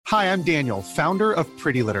Hi, I'm Daniel, founder of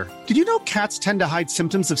Pretty Litter. Did you know cats tend to hide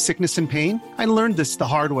symptoms of sickness and pain? I learned this the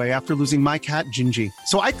hard way after losing my cat, Gingy.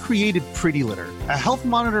 So I created Pretty Litter, a health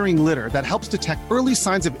monitoring litter that helps detect early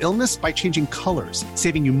signs of illness by changing colors,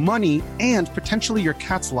 saving you money and potentially your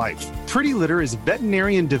cat's life. Pretty Litter is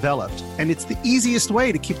veterinarian developed, and it's the easiest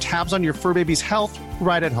way to keep tabs on your fur baby's health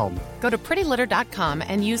right at home. Go to prettylitter.com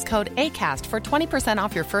and use code ACAST for 20%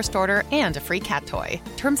 off your first order and a free cat toy.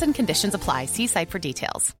 Terms and conditions apply. See site for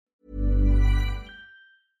details.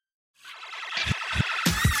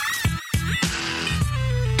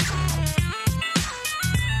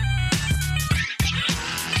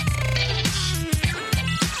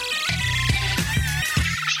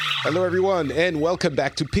 Hello everyone, and welcome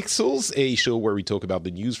back to Pixels, a show where we talk about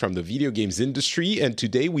the news from the video games industry. And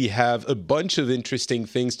today we have a bunch of interesting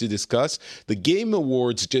things to discuss. The Game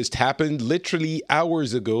Awards just happened literally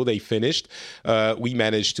hours ago. They finished. We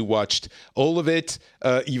managed to watch all of it,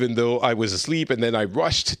 even though I was asleep, and then I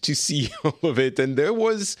rushed to see all of it. And there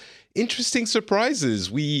was interesting surprises.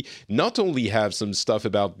 We not only have some stuff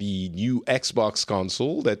about the new Xbox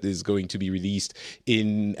console that is going to be released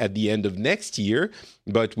at the end of next year,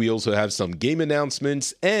 but we also have some game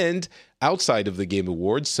announcements and, outside of the Game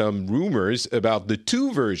Awards, some rumors about the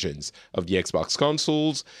two versions of the Xbox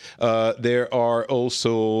consoles. There are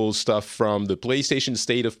also stuff from the PlayStation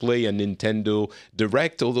State of Play and Nintendo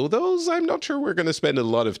Direct, although those I'm not sure we're going to spend a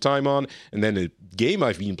lot of time on. And then a game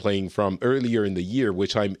I've been playing from earlier in the year,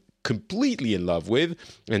 which I'm completely in love with,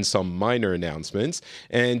 and some minor announcements.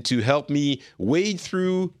 And to help me wade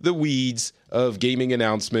through the weeds of gaming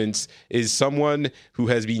announcements is someone who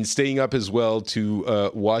has been staying up as well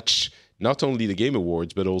to watch not only the Game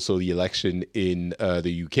Awards, but also the election in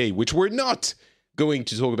the UK, which we're not going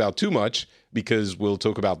to talk about too much, because we'll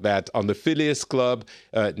talk about that on the Phileas Club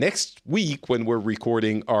next week when we're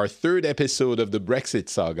recording our third episode of the Brexit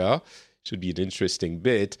saga. Should be an interesting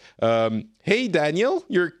bit. Hey, Daniel,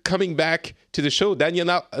 you're coming back to the show.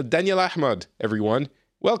 Daniel Ahmad, everyone.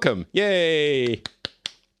 Welcome. Yay.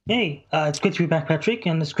 Hey, it's great to be back, Patrick,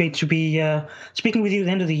 and it's great to be speaking with you at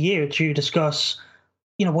the end of the year to discuss,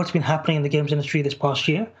 what's been happening in the games industry this past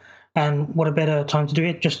year, and what a better time to do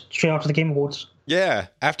it just straight after the Game Awards. Yeah,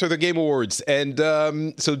 after the Game Awards. And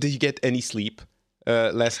so did you get any sleep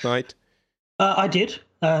last night? I did.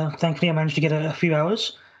 Thankfully, I managed to get a few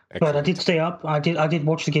hours. Excellent. But I did stay up. I did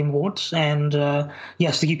watch the Game Awards, and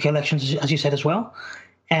yes, the UK elections, as you said, as well.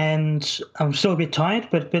 And I'm still a bit tired,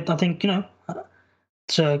 but I think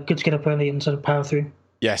it's good to get up early and sort of power through.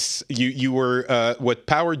 Yes, you were. What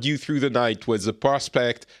powered you through the night was the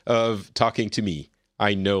prospect of talking to me.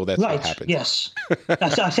 I know that's right. What happened. Yes,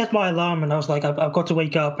 I set my alarm, and I was like, I've got to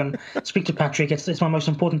wake up and speak to Patrick. It's my most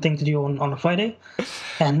important thing to do on a Friday,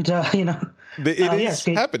 and it's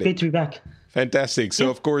happening. Great to be back. Fantastic. So,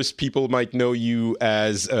 Of course, people might know you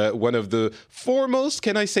as one of the foremost,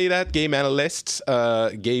 can I say that, game analysts,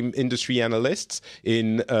 game industry analysts,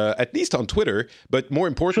 at least on Twitter, but more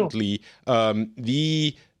importantly,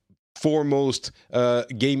 the foremost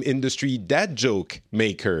game industry dad joke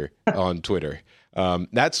maker on Twitter.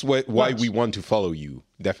 That's why we want to follow you,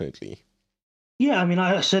 definitely. Yeah, I mean,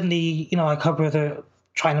 I certainly, I cover the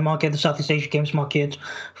China market, the Southeast Asia games market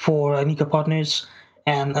for Nika Partners.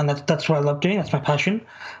 And that's what I love doing. That's my passion.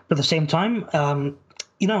 But at the same time,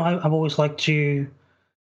 I've always liked to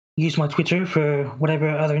use my Twitter for whatever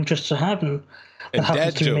other interests I have, and that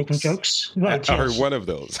happens to be making jokes. Right, are one of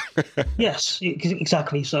those. Yes,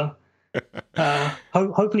 exactly. So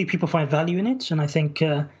hopefully people find value in it, and I think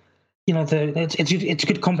it's a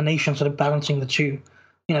good combination, sort of balancing the two.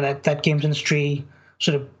 That games industry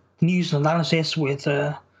sort of news and analysis with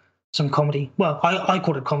some comedy. Well, I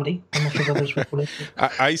call it comedy. I'm not sure if others would call it.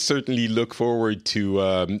 I certainly look forward to.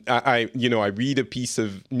 I read a piece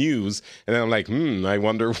of news and I'm like, I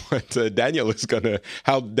wonder what Daniel is gonna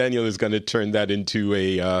turn that into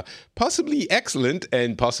a possibly excellent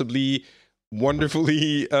and possibly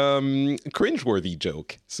wonderfully cringeworthy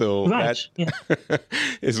joke. So that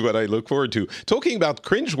is what I look forward to. Talking about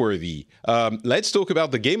cringeworthy, let's talk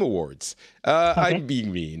about the Game Awards. Okay. I'm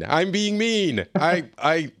being mean.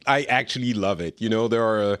 I actually love it. There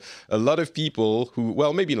are a lot of people who,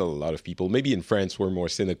 well, maybe not a lot of people. Maybe in France we're more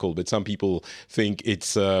cynical, but some people think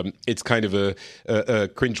it's kind of a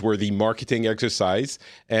cringeworthy marketing exercise,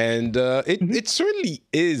 and it certainly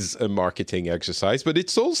is a marketing exercise. But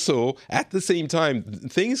it's also, at the same time,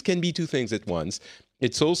 things can be two things at once.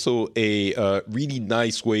 It's also a really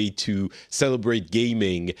nice way to celebrate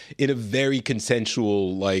gaming in a very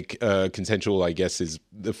consensual, consensual, I guess, is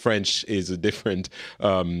the French is a different,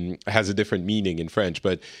 has a different meaning in French,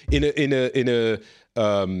 but in a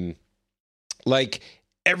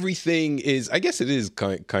everything is, I guess it is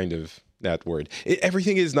kind of that word.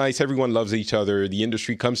 Everything is nice. Everyone loves each other. The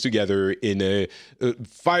industry comes together in a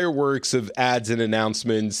fireworks of ads and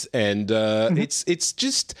announcements. And it's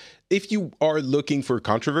just, if you are looking for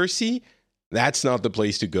controversy, that's not the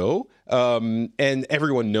place to go. And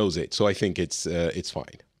everyone knows it. So I think it's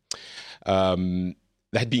fine.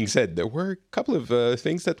 That being said, there were a couple of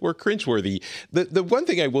things that were cringeworthy. The one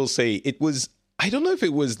thing I will say, it was, I don't know if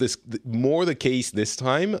it was more the case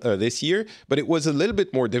this year, but it was a little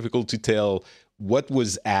bit more difficult to tell what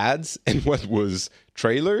was ads and what was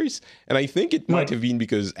trailers. And I think it might have been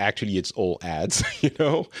because actually it's all ads,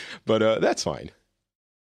 but that's fine.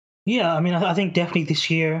 Yeah, I mean, I think definitely this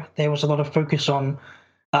year there was a lot of focus on,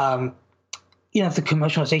 the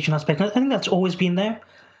commercialization aspect. I think that's always been there.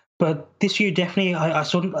 But this year, definitely, I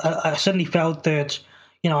suddenly felt that,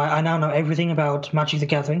 I now know everything about Magic the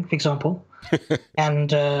Gathering, for example.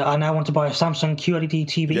 And I now want to buy a Samsung QLED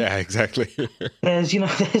TV. Yeah, exactly. there's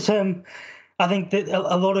I think that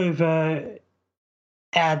a lot of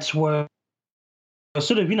ads were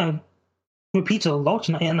sort of, repeated a lot.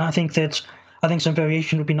 And I think some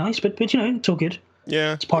variation would be nice, but it's all good.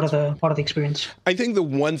 Yeah, it's part of the experience. I think the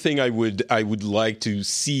one thing I would like to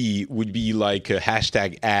see would be like a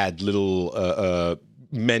hashtag ad little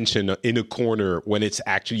mention in a corner when it's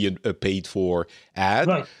actually a paid for ad.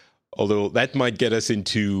 Right. Although that might get us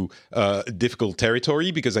into difficult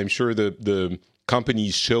territory, because I'm sure the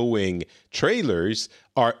companies showing trailers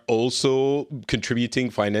are also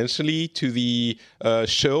contributing financially to the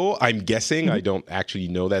show. I'm guessing. I don't actually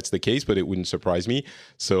know that's the case, but it wouldn't surprise me.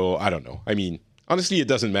 So I don't know. I mean, honestly, it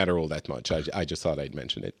doesn't matter all that much. I just thought I'd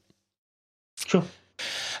mention it. Sure.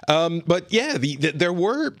 But yeah, there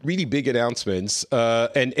were really big announcements,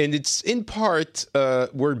 and it's in part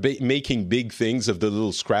we're making big things of the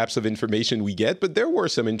little scraps of information we get, but there were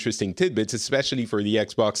some interesting tidbits, especially for the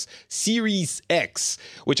Xbox Series X,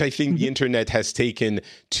 which I think the internet has taken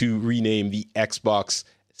to rename the Xbox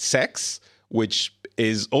Sex, which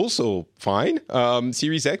is also fine.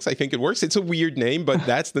 Series X, I think it works. It's a weird name, but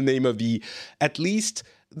that's the name of the, at least,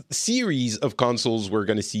 series of consoles we're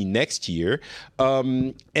going to see next year.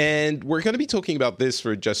 And we're going to be talking about this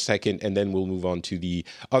for just a second, and then we'll move on to the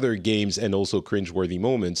other games and also cringeworthy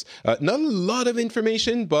moments. Not a lot of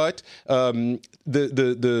information, but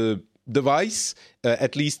the device,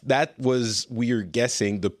 at least that was, we're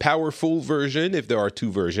guessing, the powerful version, if there are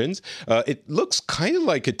two versions. It looks kind of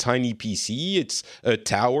like a tiny PC. It's a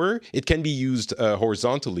tower. It can be used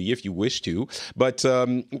horizontally if you wish to. But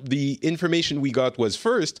the information we got was,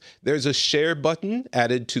 first, there's a share button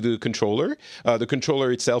added to the controller. The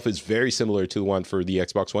controller itself is very similar to the one for the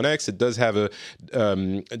Xbox One X. It does have a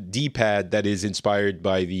D-pad that is inspired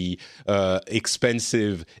by the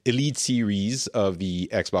expensive Elite series of the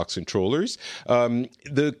Xbox controllers.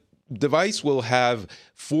 The device will have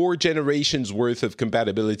 4 generations worth of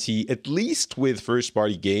compatibility, at least with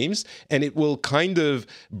first-party games, and it will kind of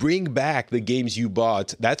bring back the games you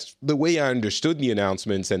bought. That's the way I understood the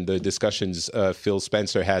announcements and the discussions Phil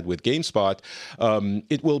Spencer had with GameSpot.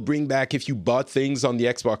 It will bring back, if you bought things on the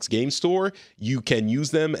Xbox Game Store, you can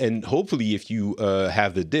use them, and hopefully if you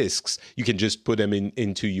have the discs, you can just put them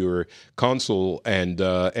into your console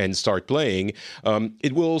and start playing.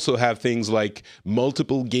 It will also have things like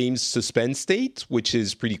multiple games suspend state, which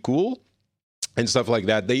is pretty cool, and stuff like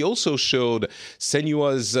that. They also showed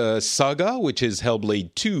Senua's Saga, which is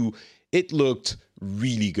Hellblade 2. It looked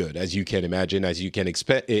really good, as you can imagine, as you can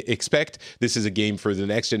expect. This is a game for the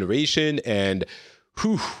next generation, and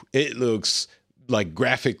it looks like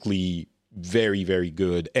graphically very, very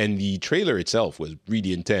good. And the trailer itself was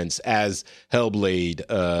really intense, as Hellblade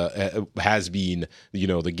has been.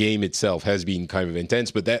 The game itself has been kind of intense,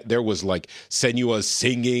 but there was like Senua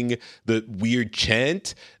singing the weird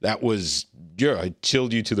chant that was, it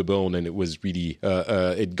chilled you to the bone, and it was really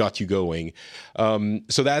it got you going.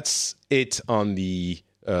 So that's it on the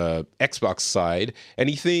Xbox side.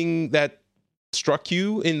 Anything that struck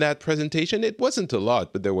you in that presentation? It wasn't a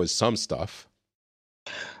lot, but there was some stuff.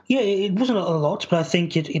 Yeah, it wasn't a lot, but I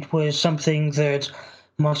think it was something that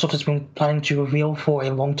Microsoft has been planning to reveal for a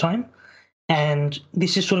long time. And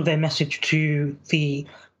this is sort of their message to the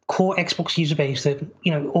core Xbox user base that,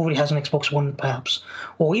 already has an Xbox One, perhaps,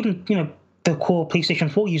 or even, the core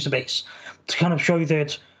PlayStation 4 user base, to kind of show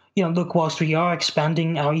that, look, whilst we are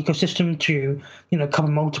expanding our ecosystem to, cover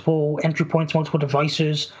multiple entry points, multiple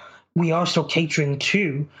devices, we are still catering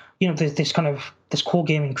to, this core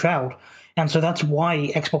gaming crowd. And so that's why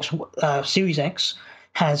Xbox Series X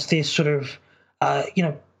has this sort of,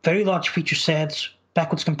 very large feature set,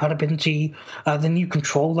 backwards compatibility, the new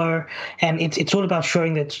controller. And it's all about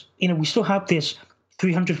showing that, we still have this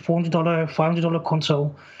 $300, $500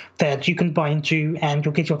 console that you can buy into, and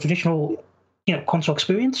you'll get your traditional, console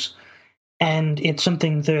experience. And it's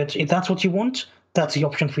something that, if that's what you want, that's the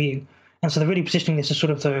option for you. And so they're really positioning this as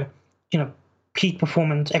sort of the, peak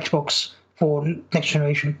performance Xbox for next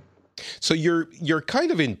generation. So you're kind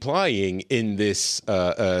of implying in this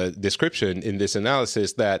description, in this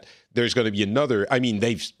analysis, that there's going to be another. I mean,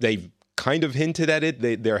 they've kind of hinted at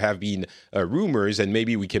it. There have been rumors, and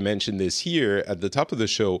maybe we can mention this here at the top of the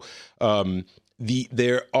show.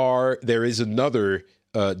 There is another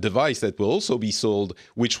device that will also be sold,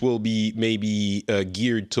 which will be maybe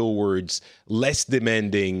geared towards less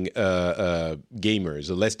demanding gamers,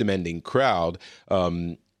 a less demanding crowd.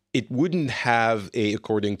 It wouldn't have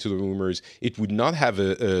according to the rumors, it would not have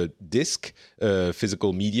a disc,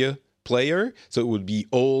 physical media player. So it would be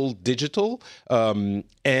all digital, and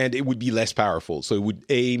it would be less powerful. So it would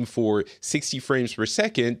aim for 60 frames per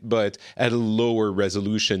second, but at a lower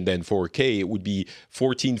resolution than 4K. It would be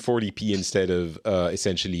 1440p instead of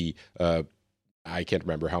essentially, I can't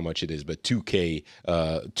remember how much it is, but 2Kp,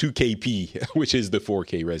 which is the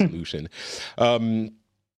 4K resolution. And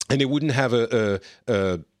it wouldn't have a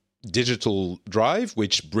digital drive,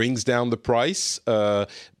 which brings down the price. Sure.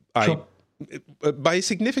 By a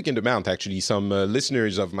significant amount, actually. Some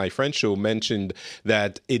listeners of my French show mentioned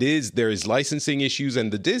that there is licensing issues,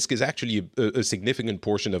 and the disc is actually a significant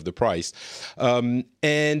portion of the price.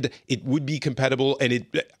 And it would be compatible, and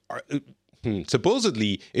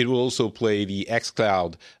supposedly it will also play the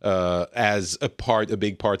xCloud as a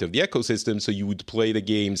big part of the ecosystem. So you would play the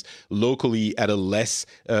games locally at a less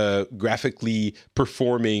graphically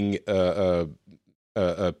performing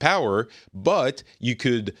power, but you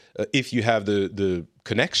could, if you have the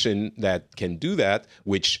connection that can do that,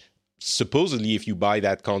 which supposedly if you buy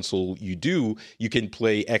that console you can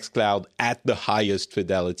play xCloud at the highest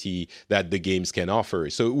fidelity that the games can offer.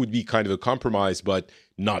 So it would be kind of a compromise, but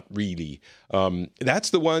not really.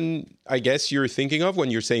 That's the one I guess you're thinking of when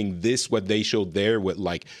you're saying this, what they showed there with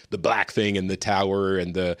like the black thing and the tower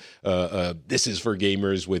and the this is for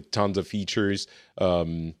gamers with tons of features.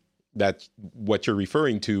 That's what you're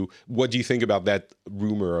referring to. What do you think about that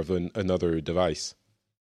rumor of another device?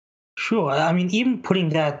 Sure. I mean, even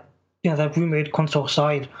putting that rumored console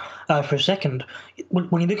aside for a second,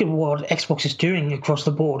 when you look at what Xbox is doing across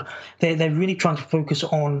the board, they're really trying to focus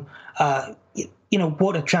on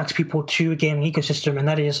what attracts people to a gaming ecosystem, and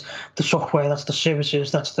that is the software, that's the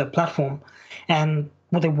services, that's the platform. And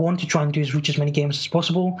what they want to try and do is reach as many gamers as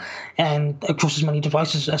possible and across as many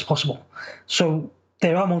devices as possible. So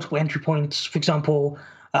there are multiple entry points. For example,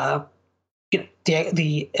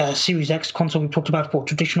 the Series X console we talked about for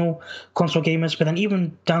traditional console gamers, but then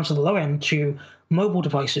even down to the low end to mobile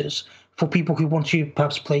devices for people who want to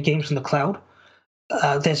perhaps play games in the cloud.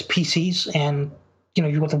 There's PCs, and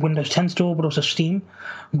you've got the Windows 10 store, but also Steam,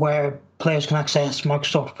 where players can access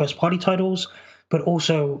Microsoft first-party titles, but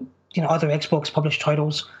also other Xbox published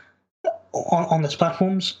titles on those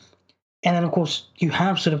platforms. And then, of course, you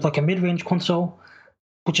have sort of like a mid-range console,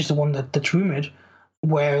 which is the one that's rumored,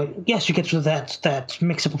 where, yes, you get sort of that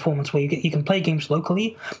mix of performance where you can play games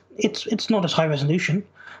locally. It's not as high resolution,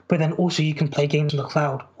 but then also you can play games in the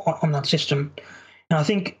cloud on that system. And I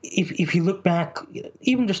think if you look back,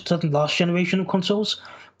 even just to the last generation of consoles,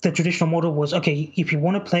 the traditional model was, okay, if you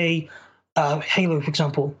want to play Halo, for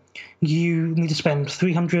example, you need to spend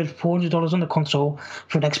 $300, $400 on the console.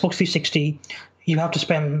 For an Xbox 360, you have to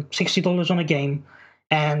spend $60 on a game,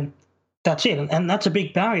 and that's it. And that's a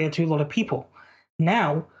big barrier to a lot of people.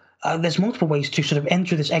 Now, there's multiple ways to sort of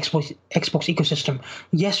enter this Xbox ecosystem.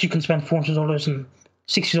 Yes, you can spend $400 and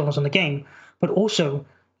 $60 on the game, but also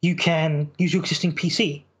you can use your existing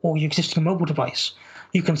PC or your existing mobile device.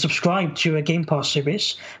 You can subscribe to a Game Pass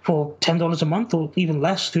service for $10 a month or even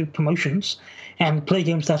less through promotions and play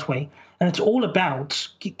games that way. And it's all about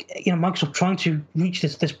Microsoft trying to reach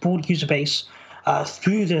this broad user base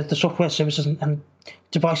through the software services and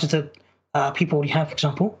devices that people already have, for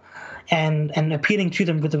example, and appealing to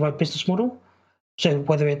them with the right business model. So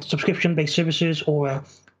whether it's subscription-based services or a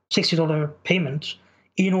 $60 payment,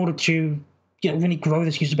 in order to really grow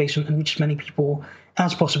this user base and reach as many people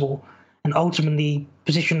as possible, and ultimately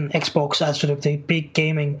position Xbox as sort of the big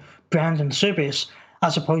gaming brand and service,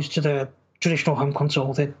 as opposed to the traditional home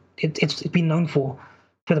console that it's been known for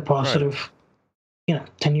the past sort of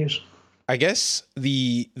 10 years. I guess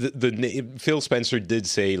the Phil Spencer did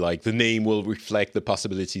say like the name will reflect the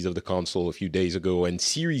possibilities of the console a few days ago, and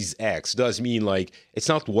Series X does mean like it's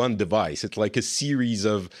not one device, it's like a series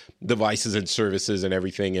of devices and services and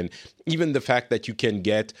everything. And even the fact that you can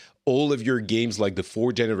get all of your games, like the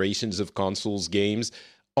 4 generations of consoles games,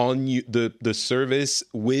 on the service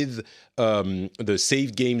with the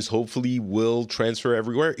saved games hopefully will transfer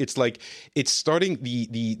everywhere. It's like it's starting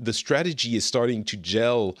the strategy is starting to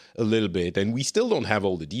gel a little bit, and we still don't have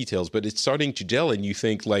all the details, but it's starting to gel, and you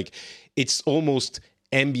think like it's almost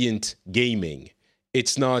ambient gaming.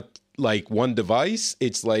 It's not like one device.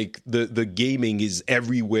 It's like the gaming is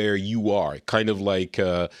everywhere you are, kind of like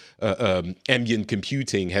ambient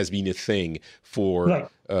computing has been a thing for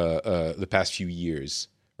the past few years,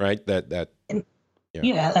 right?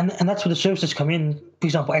 Yeah, and that's where the services come in. For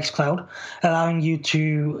example, xCloud, allowing you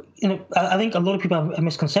to, I think a lot of people have a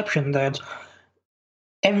misconception that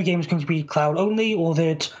every game is going to be cloud only, or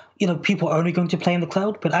that people are only going to play in the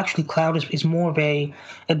cloud. But actually, cloud is more of a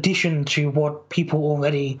addition to what people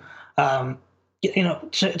already, to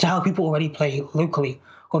how people already play locally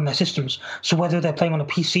on their systems. So whether they're playing on a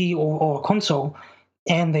PC or a console,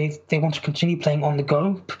 and they want to continue playing on the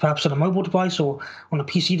go, perhaps on a mobile device or on a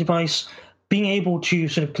PC device, being able to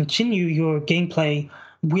sort of continue your gameplay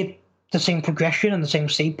with the same progression and the same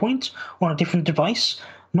save point on a different device,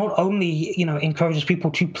 not only encourages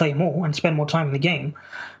people to play more and spend more time in the game,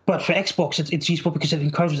 but for Xbox it's useful because it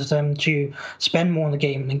encourages them to spend more in the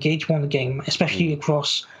game, engage more in the game, especially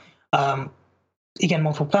across again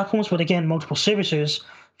multiple platforms, but again multiple services.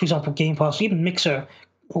 For example, Game Pass, even Mixer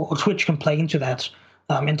or Twitch can play into that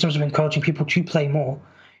in terms of encouraging people to play more.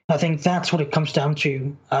 I think that's what it comes down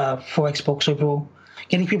to for Xbox overall.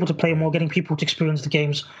 Getting people to play more, getting people to experience the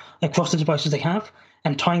games across the devices they have,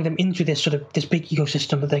 and tying them into this big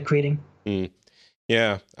ecosystem that they're creating.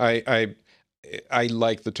 Yeah, I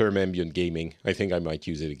like the term ambient gaming. I think I might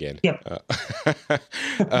use it again. Yeah.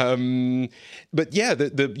 But yeah,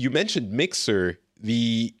 you mentioned Mixer.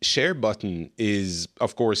 The share button has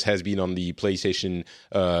been on the PlayStation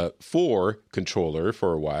 4 controller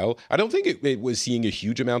for a while. I don't think it was seeing a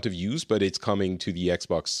huge amount of use, but it's coming to the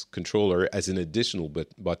Xbox controller as an additional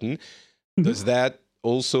button. Mm-hmm. Does that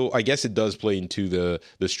also, I guess it does play into the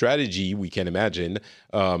strategy, we can imagine,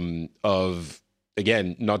 of,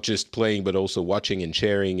 again, not just playing, but also watching and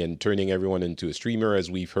sharing and turning everyone into a streamer,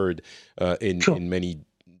 as we've heard in many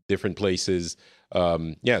different places.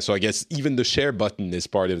 So I guess even the share button is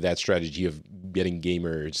part of that strategy of getting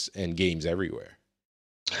gamers and games everywhere.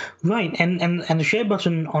 Right, and the share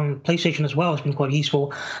button on PlayStation as well has been quite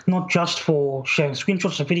useful, not just for sharing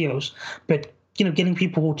screenshots of videos, but getting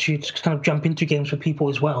people to kind of jump into games with people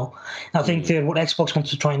as well. And I think that what Xbox wants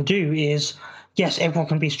to try and do is, yes, everyone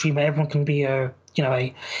can be a streamer, everyone can be a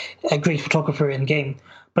great photographer in game,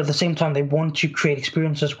 but at the same time they want to create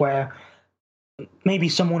experiences where maybe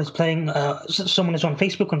someone is playing, someone is on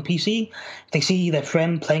Facebook on PC, they see their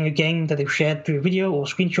friend playing a game that they've shared through a video or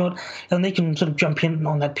screenshot, and they can sort of jump in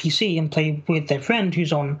on that PC and play with their friend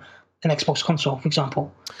who's on an Xbox console, for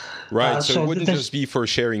example. Right, so it wouldn't just be for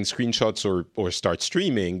sharing screenshots or start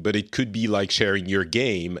streaming, but it could be like sharing your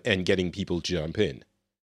game and getting people to jump in.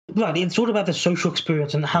 Right, it's all about the social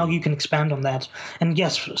experience and how you can expand on that. And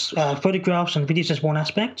yes, photographs and videos is one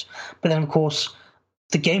aspect, but then of course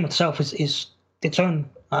the game itself is its own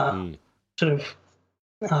sort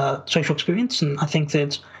of social experience, and I think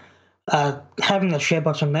that having a share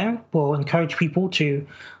button there will encourage people to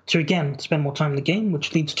again spend more time in the game,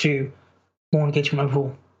 which leads to more engagement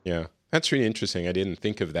overall. Yeah, that's really interesting. I didn't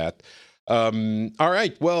think of that. All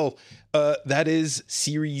right, well, that is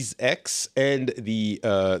Series X and the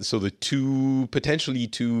potentially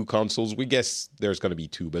two consoles. We guess there's going to be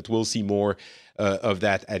two, but we'll see more of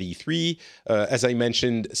that at E3. As I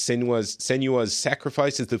mentioned, Senua's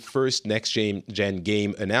Sacrifice is the first next-gen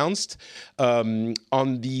game announced. On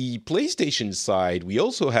the PlayStation side, we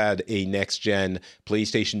also had a next-gen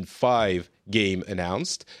PlayStation 5 game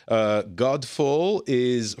announced. Godfall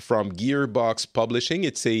is from Gearbox Publishing.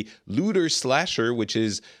 It's a looter slasher, which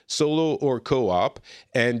is solo or co-op,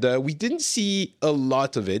 and we didn't see a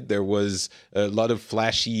lot of it. There was a lot of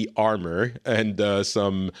flashy armor and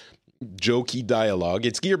some jokey dialogue.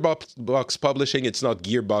 It's Gearbox Publishing. It's not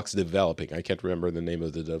Gearbox Developing. I can't remember the name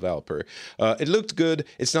of the developer. It looked good.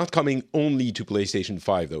 It's not coming only to PlayStation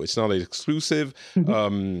 5, though. It's not exclusive.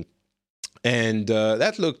 Mm-hmm. And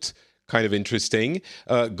that looked kind of interesting.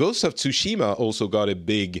 Ghost of Tsushima also got a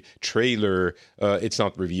big trailer. It's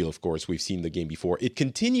not revealed, of course. We've seen the game before. It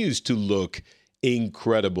continues to look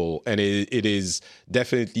incredible, and it is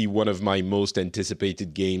definitely one of my most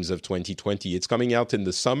anticipated games of 2020. It's coming out in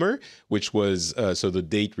the summer, which was so the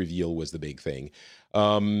date reveal was the big thing.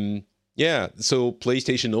 So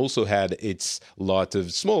PlayStation also had its lot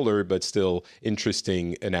of smaller but still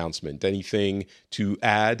interesting announcement. Anything to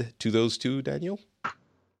add to those two, Daniel?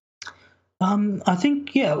 I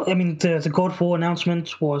think, yeah, I mean, the God of War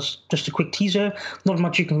announcement was just a quick teaser. Not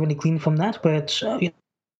much you can really glean from that, but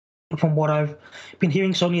from what I've been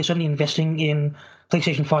hearing, Sony is certainly investing in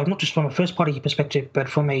PlayStation 5, not just from a first-party perspective, but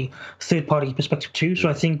from a third-party perspective too. So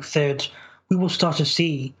I think that we will start to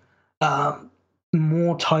see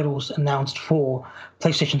more titles announced for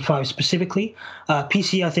PlayStation 5 specifically.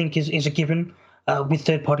 PC, I think, is a given with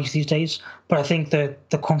third parties these days, but I think that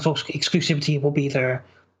the console exclusivity will be the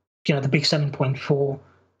big selling point for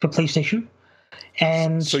PlayStation.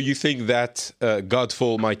 And so you think that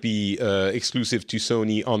Godfall might be exclusive to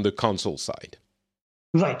Sony on the console side?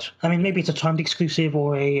 Right. I mean, maybe it's a timed exclusive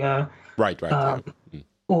or a right.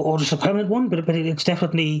 Or just a permanent one, but it's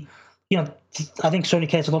definitely, I think Sony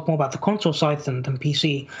cares a lot more about the console side than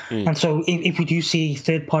PC. And so if we do see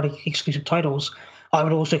third-party exclusive titles, I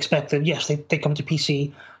would also expect that, yes, they come to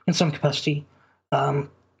PC in some capacity.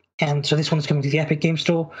 And so this one is coming to the Epic Game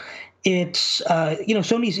Store. It's,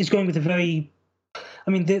 Sony is going with a very,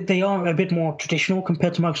 I mean, they are a bit more traditional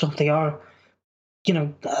compared to Microsoft. They are,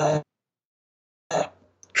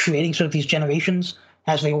 creating sort of these generations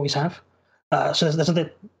as they always have. So there's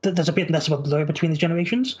a bit less of a blur between these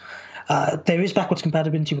generations. There is backwards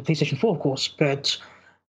compatibility with PlayStation 4, of course, but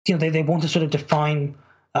they want to sort of define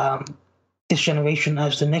this generation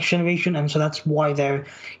as the next generation, and so that's why they're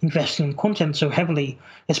investing in content so heavily,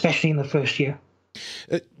 especially in the first year.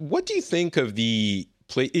 What do you think of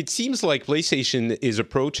it seems like PlayStation is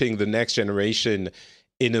approaching the next generation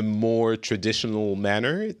in a more traditional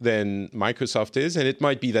manner than Microsoft is, and it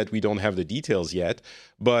might be that we don't have the details yet,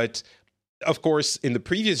 but of course, in the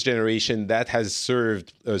previous generation, that has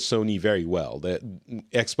served Sony very well. The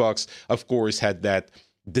Xbox, of course, had that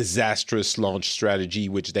disastrous launch strategy,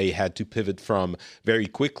 which they had to pivot from very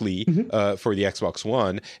quickly for the Xbox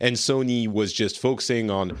One. And Sony was just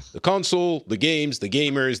focusing on the console, the games, the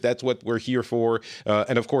gamers. That's what we're here for.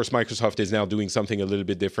 And of course, Microsoft is now doing something a little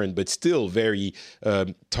bit different, but still very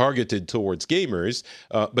targeted towards gamers.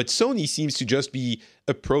 But Sony seems to just be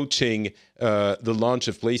approaching the launch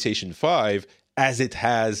of PlayStation 5 as it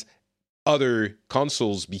has other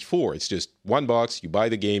consoles before. It's just one box, you buy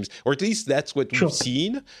the games, or at least that's what we've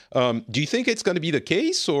seen. Do you think it's going to be the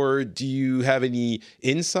case, or do you have any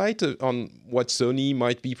insight on what Sony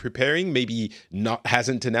might be preparing? Maybe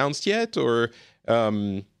hasn't announced yet, or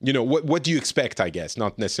what do you expect? I guess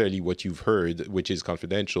not necessarily what you've heard, which is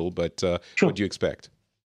confidential, but what do you expect?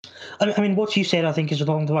 I mean, what you said, I think, is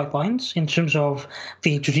along the right lines in terms of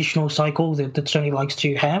the traditional cycle that Sony likes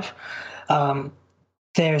to have.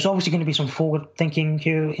 There's obviously going to be some forward thinking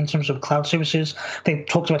here in terms of cloud services. They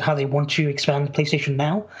talked about how they want to expand PlayStation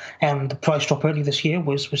Now, and the price drop earlier this year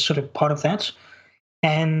was sort of part of that.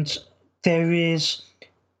 And there is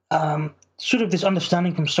sort of this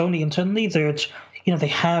understanding from Sony internally that they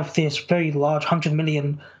have this very large 100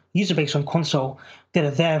 million user base on console that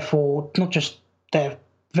are there for not just their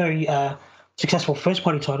very successful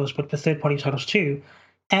first-party titles, but for third-party titles too.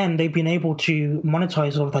 And they've been able to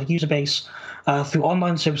monetize all of that user base through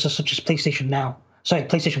online services such as PlayStation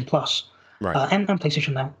Plus, right. and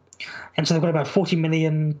PlayStation Now. And so they've got about 40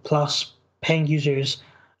 million plus paying users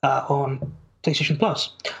on PlayStation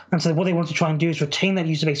Plus. And so what they want to try and do is retain that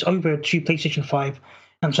user base over to PlayStation 5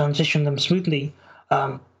 and transition them smoothly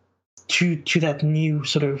to that new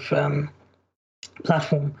sort of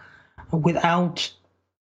platform without,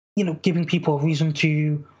 giving people a reason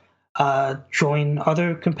to join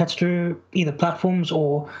other competitor either platforms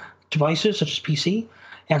or devices such as PC.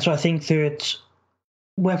 And so I think that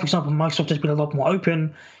where, for example, Microsoft has been a lot more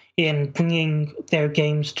open in bringing their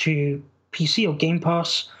games to PC or Game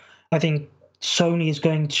Pass, I think Sony is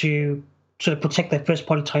going to sort of protect their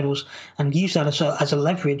first-party titles and use that as a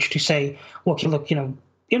leverage to say, well, okay, look, in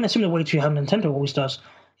a similar way to how Nintendo always does,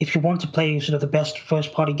 if you want to play sort of the best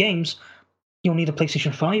first-party games, you'll need a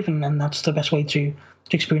PlayStation 5, and that's the best way to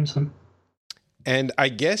experience them. And I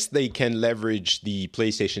guess they can leverage the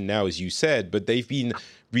PlayStation Now, as you said, but they've been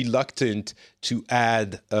reluctant to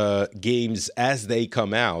add games as they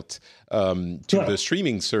come out to the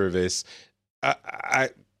streaming service. I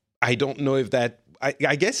don't know if that...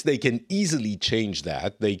 I guess they can easily change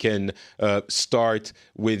that. They can start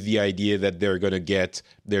with the idea that they're going to get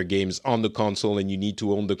their games on the console and you need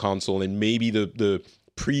to own the console, and maybe the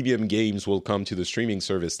premium games will come to the streaming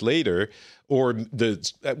service later, or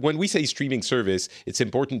when we say streaming service, it's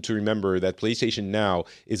important to remember that PlayStation Now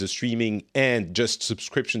is a streaming and just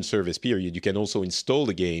subscription service, period. You can also install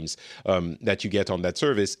the games that you get on that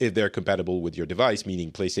service if they're compatible with your device,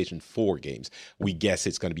 meaning PlayStation 4 games. We guess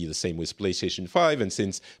it's going to be the same with PlayStation 5, and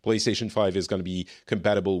since PlayStation 5 is going to be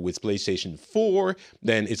compatible with PlayStation 4,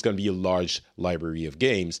 then it's going to be a large library of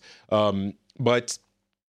games. But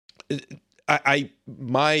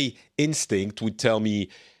my instinct would tell me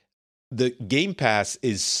the Game Pass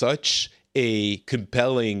is such a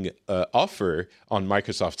compelling offer on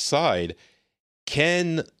Microsoft's side.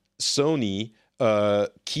 Can Sony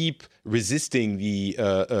keep resisting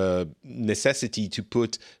the necessity to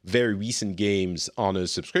put very recent games on a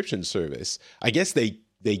subscription service? I guess they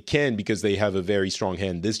can, because they have a very strong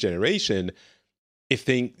hand this generation.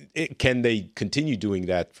 Can they continue doing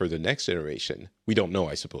that for the next generation? We don't know,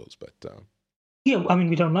 I suppose, but yeah, I mean,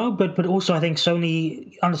 we don't know, but also I think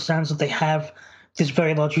Sony understands that they have this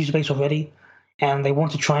very large user base already, and they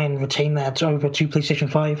want to try and retain that over to PlayStation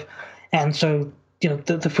 5. And so,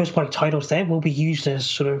 the first-party titles there will be used as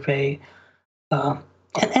sort of and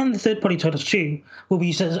the third-party titles too will be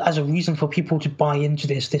used as a reason for people to buy into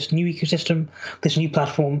this new ecosystem, this new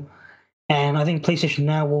platform. And I think PlayStation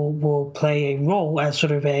Now will play a role as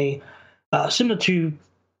sort of a similar to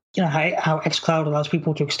how xCloud allows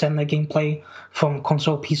people to extend their gameplay from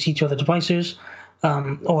console, PC to other devices,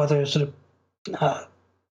 or other sort of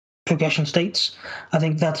progression states. I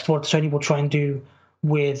think that's what Sony will try and do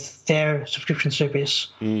with their subscription service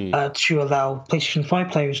to allow PlayStation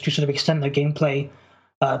 5 players to sort of extend their gameplay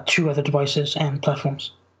to other devices and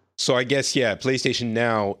platforms. So I guess, PlayStation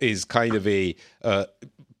Now is kind of a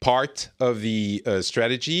part of the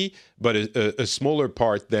strategy, but a smaller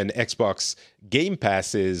part than Xbox Game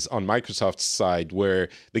Pass is on Microsoft's side, where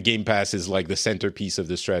the Game Pass is like the centerpiece of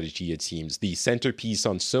the strategy, it seems. The centerpiece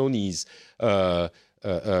on Sony's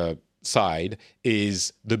side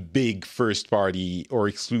is the big first-party or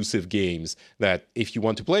exclusive games that if you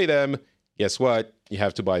want to play them, guess what? You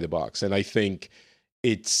have to buy the box. And I think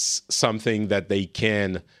it's something that they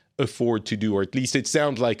can afford to do, or at least it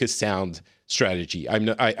sounds like a sound strategy. I'm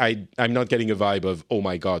not getting a vibe of, oh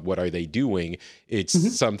my God, what are they doing?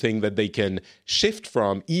 It's something that they can shift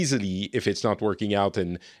from easily if it's not working out,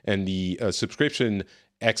 and the subscription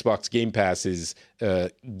Xbox Game Pass is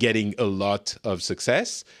getting a lot of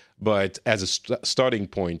success. But as a starting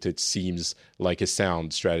point, it seems like a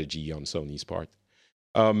sound strategy on Sony's part.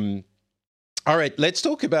 All right, let's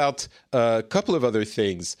talk about a couple of other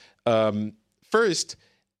things. First,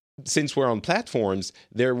 since we're on platforms,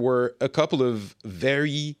 there were a couple of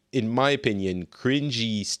very, in my opinion,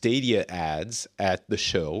 cringy Stadia ads at the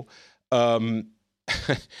show. I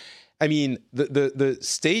mean, the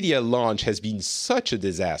Stadia launch has been such a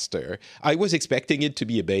disaster. I was expecting it to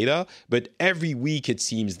be a beta, but every week it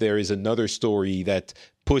seems there is another story that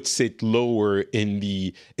puts it lower in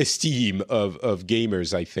the esteem of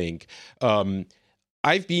gamers, I think.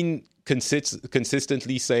 I've been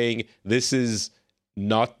consistently saying this is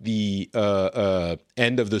not the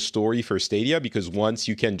end of the story for Stadia, because once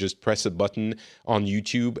you can just press a button on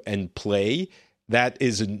YouTube and play, that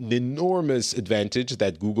is an enormous advantage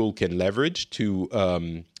that Google can leverage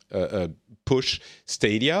to push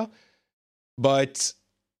Stadia. But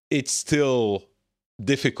it's still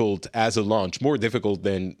difficult as a launch, more difficult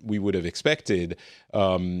than we would have expected.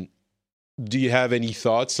 Do you have any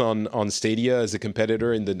thoughts on Stadia as a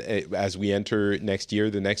competitor as we enter next year,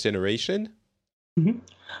 the next generation? Mm-hmm.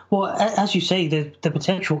 Well, as you say, the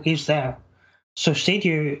potential is there. So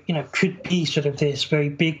Stadia, could be sort of this very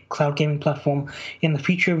big cloud gaming platform in the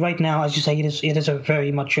future. Right now, as you say, it is a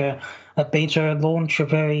very much a beta launch, a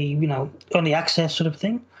very early access sort of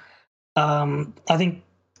thing. I think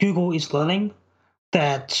Google is learning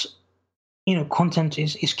that content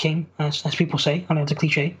is king, as people say. I know it's a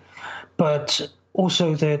cliche, but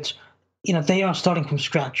also that they are starting from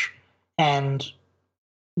scratch, and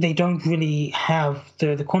they don't really have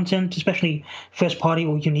the content, especially first-party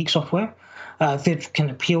or unique software, that can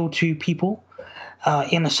appeal to people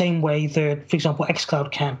in the same way that, for example, xCloud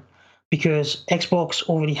can, because Xbox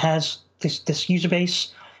already has this user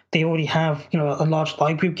base. They already have a large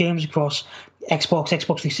library of games across Xbox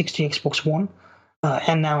 360, Xbox One,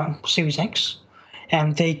 and now Series X,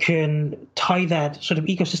 and they can tie that sort of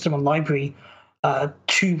ecosystem and library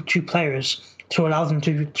to players to allow them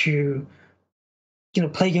to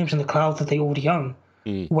play games in the cloud that they already own.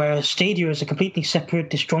 Whereas Stadia is a completely separate,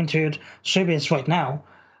 disjointed service right now,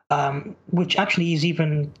 which actually is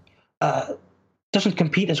even doesn't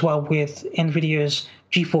compete as well with NVIDIA's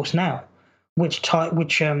GeForce Now, which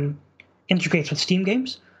integrates with Steam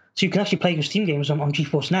games. So you can actually play your Steam games on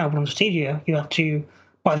GeForce Now, but on Stadia, you have to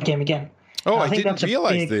buy the game again. Oh, I think didn't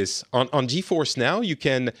realize this. On GeForce Now, you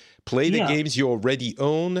can play the games you already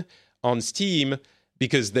own on Steam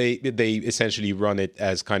because they essentially run it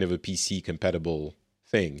as kind of a PC compatible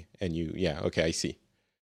thing. And okay, I see.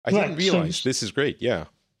 I didn't realize. This is great. Yeah.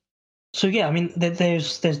 So yeah, I mean,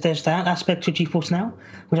 there's that aspect to GeForce Now,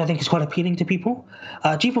 which I think is quite appealing to people.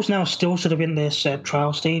 GeForce Now is still sort of in this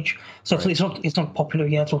trial stage, so it's not popular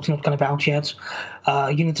yet, or it's not kind of out yet.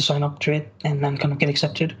 You need to sign up to it and then kind of get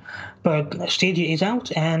accepted. But Stadia is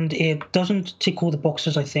out, and it doesn't tick all the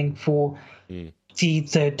boxes, I think, for the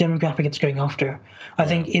demographic it's going after. I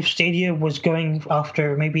think if Stadia was going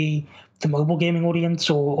after maybe the mobile gaming audience,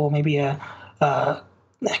 or maybe a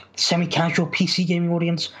semi-casual PC gaming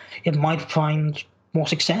audience, it might find more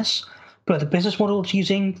success. But the business model it's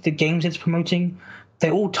using, the games it's promoting,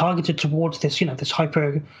 they're all targeted towards this, this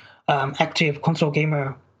hyper active console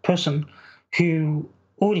gamer person who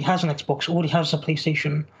already has an Xbox, already has a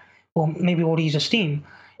PlayStation, or maybe already uses Steam.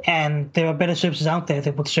 And there are better services out there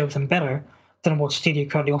that would serve them better than what Stadia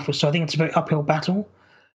currently offers. So I think it's a very uphill battle.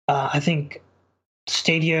 I think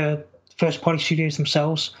Stadia first-party studios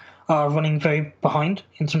themselves are running very behind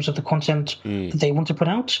in terms of the content that they want to put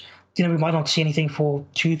out. We might not see anything for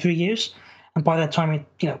 2-3 years, and by that time,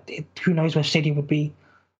 who knows where Stadia would be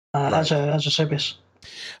as a service.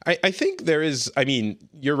 I think there is. I mean,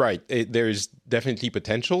 you're right. There is definitely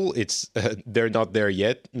potential. It's they're not there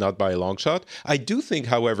yet, not by a long shot. I do think,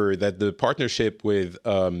 however, that the partnership with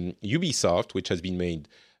Ubisoft, which has been made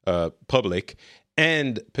public,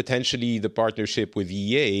 and potentially the partnership with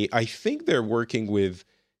EA, I think they're working with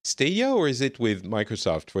Stadia, or is it with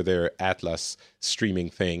Microsoft for their Atlas streaming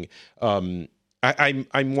thing? I'm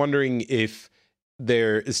wondering if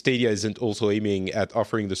their Stadia isn't also aiming at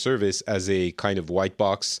offering the service as a kind of white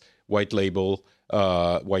label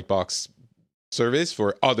service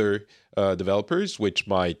for other developers, which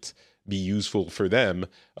might be useful for them.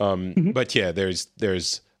 But yeah,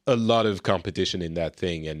 there's a lot of competition in that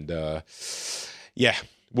thing, and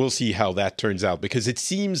we'll see how that turns out, because it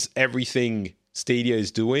seems everything Stadia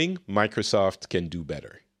is doing, Microsoft can do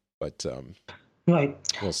better. But right,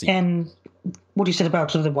 we'll see. And what you said about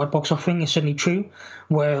sort of the white box offering is certainly true,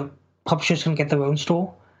 where publishers can get their own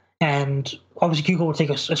store, and obviously Google will take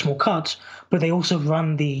a small cut, but they also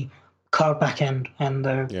run the cloud backend and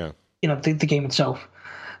the game itself.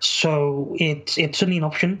 So it's certainly an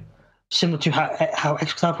option, similar to how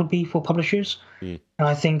xCloud would be for publishers. And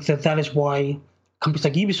I think that is why companies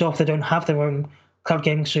like Ubisoft, that don't have their own cloud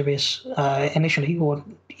gaming service initially, or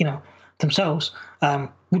themselves,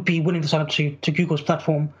 would be willing to sign up to Google's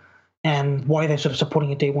platform, and why they're sort of supporting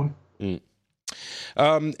it day one.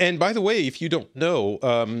 And by the way, if you don't know,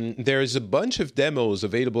 there's a bunch of demos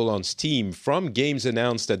available on Steam from games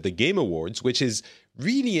announced at the Game Awards, which is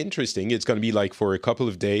really interesting. It's going to be like for a couple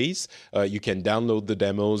of days. You can download the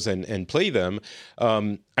demos and play them.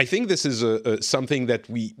 I think this is something that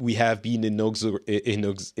we have been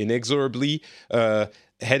inexorably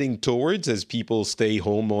heading towards, as people stay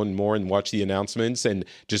home more and more and watch the announcements and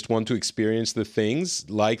just want to experience the things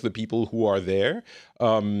like the people who are there.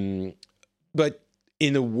 But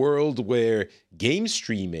in a world where game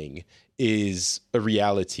streaming is a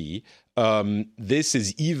reality, this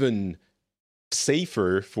is even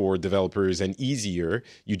safer for developers and easier.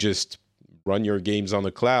 You just run your games on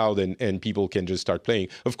the cloud and people can just start playing.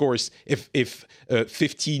 Of course, if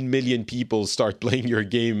 15 million people start playing your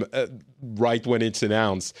game right when it's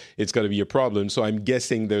announced, it's going to be a problem. So I'm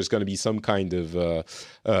guessing there's going to be some kind of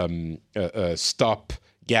stop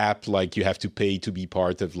gap, like you have to pay to be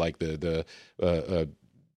part of like the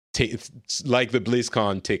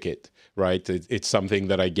BlizzCon ticket, right? It's something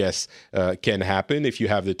that I guess can happen. If you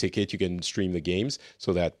have the ticket, you can stream the games,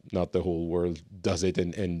 so that not the whole world does it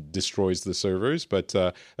and destroys the servers. But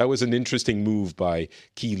that was an interesting move by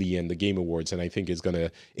Keighley and the Game Awards, and I think it's going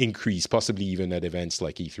to increase, possibly even at events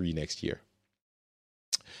like E3 next year.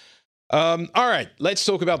 All right, let's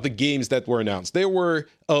talk about the games that were announced. There were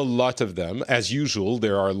a lot of them. As usual,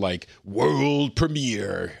 there are like world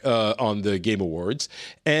premiere on the Game Awards.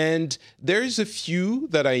 And there's a few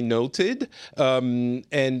that I noted,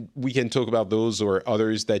 and we can talk about those or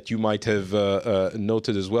others that you might have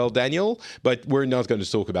noted as well, Daniel, but we're not going to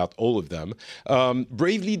talk about all of them.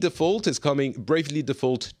 Bravely Default is coming. Bravely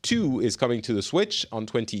Default 2 is coming to the Switch in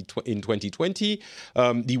 2020.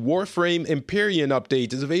 The Warframe Empyrean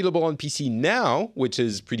update is available on PC now, which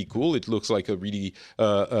is pretty cool. It looks like a really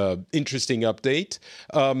interesting update.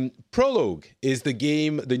 Prologue is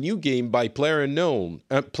the new game by PlayerUnknown.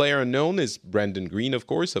 PlayerUnknown is Brandon Green, of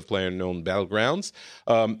course, of PlayerUnknown Battlegrounds.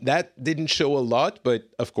 That didn't show a lot, but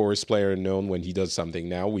of course, PlayerUnknown, when he does something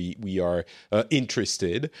now, we are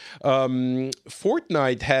interested.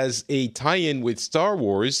 Fortnite has a tie-in with Star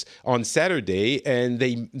Wars on Saturday, and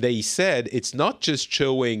they said it's not just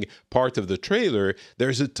showing part of the trailer.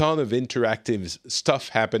 There's a ton of interactive stuff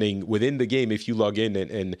happening within the game if you log in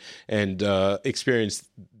and experience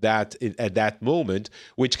that at that moment,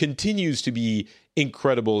 which continues to be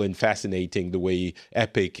incredible and fascinating, the way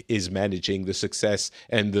Epic is managing the success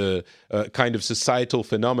and the kind of societal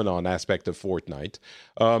phenomenon aspect of Fortnite.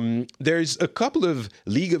 There's a couple of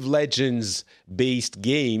League of Legends based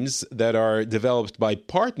games that are developed by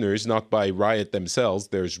partners, not by Riot themselves.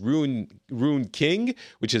 There's Rune King,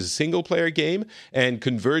 which is a single player game, and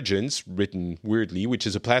Convergence, written weirdly, which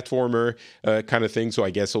is a platformer kind of thing, so I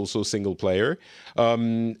guess also single player.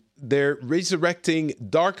 They're resurrecting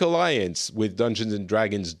Dark Alliance with Dungeons &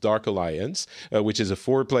 Dragons Dark Alliance, which is a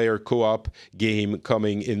 4-player co-op game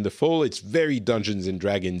coming in the fall. It's very Dungeons &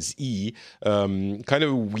 Dragons-y, kind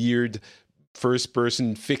of a weird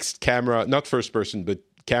first-person fixed camera, not first-person, but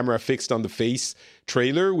camera fixed on the face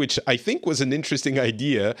trailer, which I think was an interesting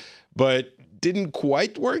idea, but didn't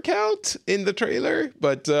quite work out in the trailer,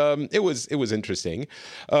 but it was interesting.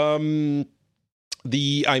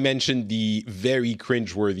 I mentioned the very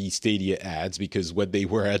cringeworthy Stadia ads because what they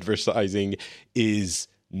were advertising is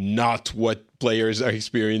not what players are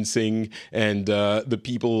experiencing, and the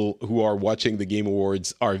people who are watching the Game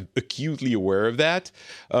Awards are acutely aware of that.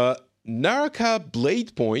 Naraka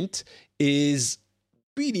Bladepoint is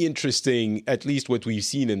really interesting, at least what we've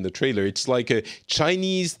seen in the trailer. It's like a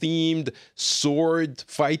Chinese-themed sword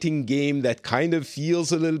fighting game that kind of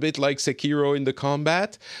feels a little bit like Sekiro in the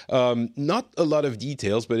combat. Not a lot of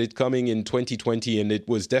details, but it's coming in 2020, and it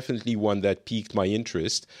was definitely one that piqued my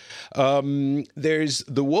interest. There's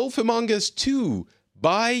The Wolf Among Us 2,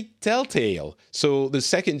 by Telltale. So the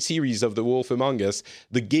second series of The Wolf Among Us.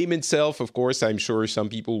 The game itself, of course, I'm sure some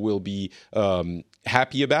people will be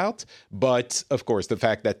happy about. But, of course, the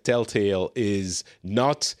fact that Telltale is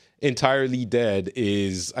not entirely dead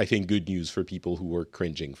is, I think, good news for people who were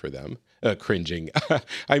cringing for them. Cringing.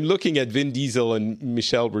 I'm looking at Vin Diesel and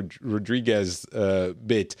Michelle Rodriguez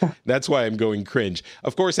bit. That's why I'm going cringe.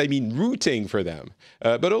 Of course, I mean rooting for them,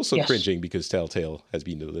 but also cringing because Telltale has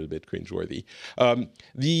been a little bit cringeworthy.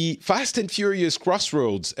 The Fast and Furious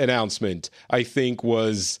Crossroads announcement, I think,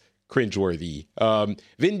 was cringeworthy.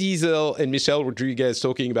 Vin Diesel and Michelle Rodriguez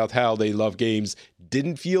talking about how they love games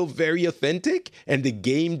didn't feel very authentic, and the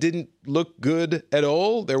game didn't look good at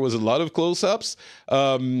all. There was a lot of close-ups,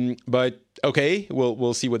 but okay,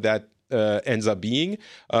 we'll see what that ends up being.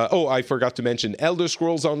 I forgot to mention, Elder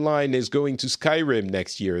Scrolls Online is going to Skyrim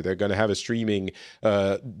next year. They're going to have a streaming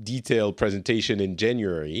detailed presentation in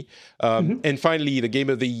January. And finally, the game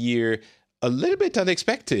of the year, a little bit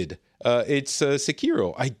unexpected. It's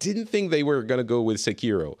Sekiro. I didn't think they were going to go with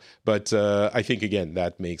Sekiro, but I think, again,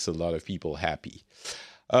 that makes a lot of people happy.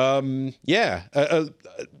 Went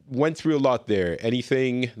through a lot there.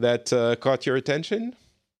 Anything that caught your attention?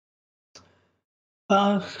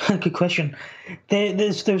 Good question.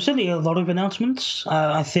 There's certainly a lot of announcements.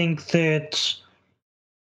 I think that,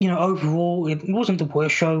 overall, it wasn't the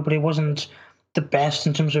worst show, but it wasn't the best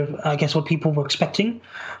in terms of, I guess, what people were expecting.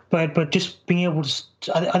 But just being able to,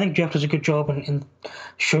 I think Jeff does a good job in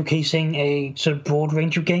showcasing a sort of broad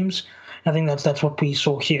range of games. I think that's what we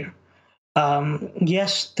saw here.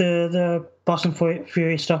 Yes, the Fast and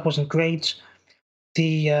Furious stuff wasn't great.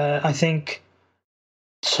 I think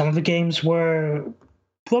some of the games were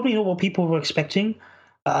probably not what people were expecting.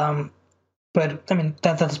 But I mean,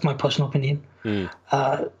 that's my personal opinion.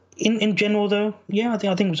 In general, though, I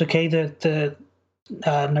think it was okay. The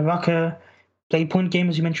Naraka Bladepoint game,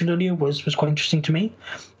 as you mentioned earlier, was quite interesting to me,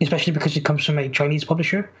 especially because it comes from a Chinese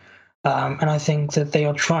publisher. And I think that they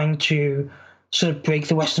are trying to sort of break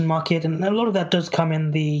the Western market. And a lot of that does come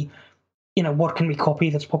in the, what can we copy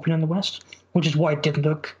that's popular in the West, which is why it didn't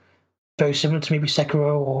look very similar to maybe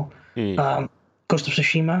Sekiro or Ghost of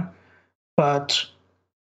Tsushima. But,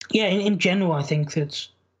 in general, I think that,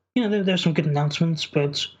 there's some good announcements,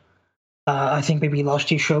 but I think maybe last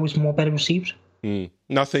year's show was more better received.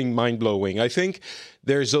 Nothing mind-blowing. I think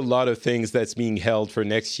there's a lot of things that's being held for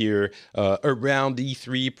next year around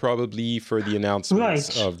E3, probably, for the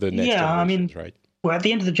announcements of the next generations, right? Well, at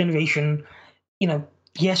the end of the generation,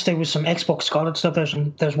 yes, there was some Xbox Scarlet stuff. There's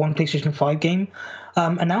one PlayStation 5 game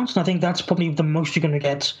announced, and I think that's probably the most you're going to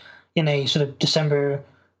get in a sort of December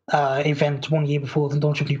event 1 year before the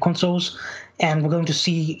launch of new consoles, and we're going to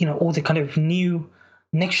see all the kind of new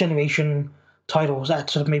next generation titles at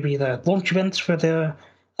sort of maybe the launch events for the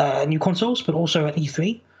new consoles, but also at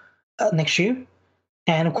E3 next year.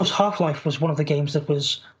 And of course, Half-Life was one of the games that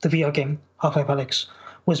was the VR game. Half-Life Alyx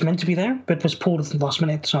was meant to be there, but was pulled at the last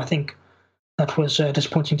minute. So I think that was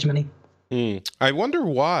disappointing to many. I wonder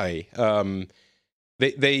why.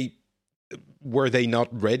 They were they not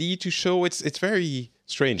ready to show? It's very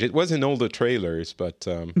strange. It was in all the trailers, but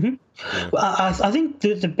Well, I think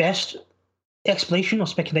the best explanation or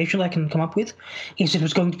speculation I can come up with is it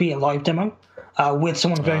was going to be a live demo with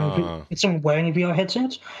someone wearing a VR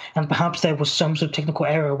headset, and perhaps there was some sort of technical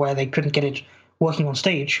error where they couldn't get it working on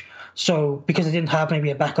stage. So because they didn't have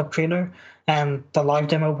maybe a backup trailer and the live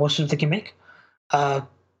demo was sort of the gimmick,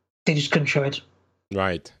 they just couldn't show it.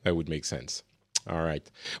 Right, that would make sense. All right.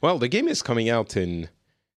 Well, the game is coming out in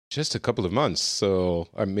just a couple of months, so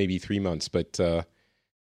maybe 3 months, but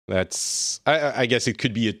that's I guess it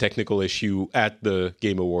could be a technical issue at the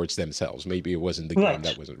Game Awards themselves. Maybe it wasn't the game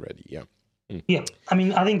that wasn't ready. Yeah. Yeah, I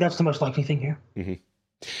mean, I think that's the most likely thing here.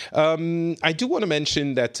 Mm-hmm. I do want to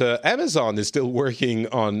mention that Amazon is still working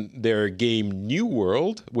on their game New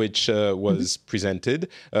World, which was presented.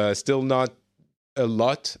 Still not a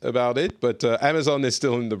lot about it, but Amazon is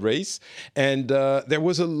still in the race. And there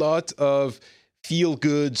was a lot of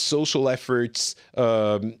feel-good social efforts,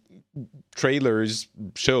 trailers,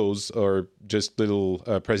 shows, or just little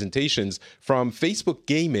presentations from Facebook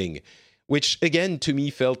Gaming, which, again, to me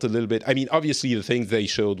felt a little bit... I mean, obviously, the things they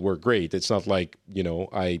showed were great. It's not like,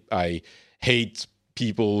 I hate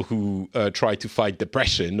people who try to fight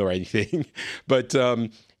depression or anything. But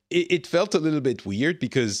it felt a little bit weird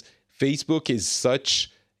because Facebook is such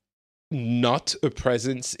not a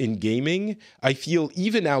presence in gaming. I feel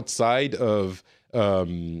even outside of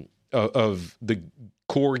the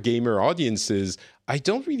core gamer audiences, I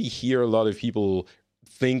don't really hear a lot of people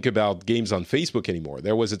think about games on Facebook anymore.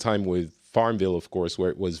 There was a time with Farmville, of course, where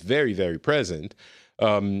it was very, very present.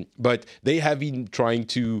 But they have been trying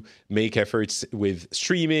to make efforts with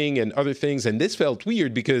streaming and other things. And this felt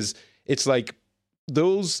weird because it's like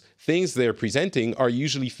those things they're presenting are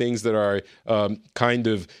usually things that are kind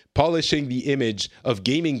of polishing the image of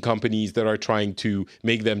gaming companies that are trying to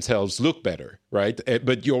make themselves look better, right?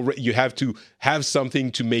 But you have to have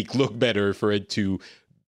something to make look better for it to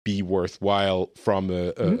be worthwhile from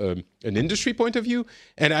an industry point of view.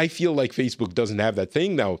 And I feel like Facebook doesn't have that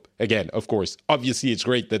thing. Now, again, of course, obviously it's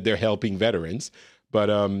great that they're helping veterans, but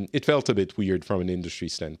it felt a bit weird from an industry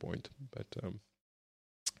standpoint. But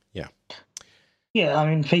yeah. Yeah, I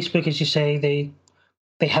mean, Facebook, as you say,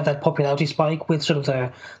 they had that popularity spike with sort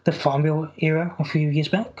of the Farmville era a few years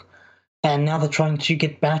back. And now they're trying to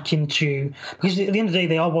get back into... Because at the end of the day,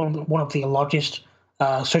 they are one of the largest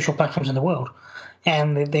social platforms in the world.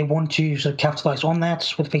 And they want to sort of capitalize on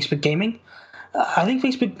that with Facebook Gaming. I think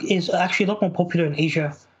Facebook is actually a lot more popular in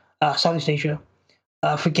Asia, Southeast Asia,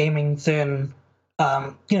 for gaming than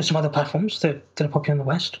some other platforms that are popular in the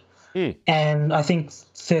West. And I think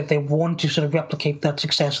that they want to sort of replicate that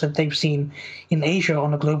success that they've seen in Asia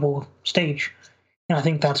on a global stage. And I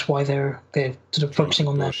think that's why they're sort of focusing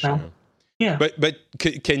on that now. Yeah. But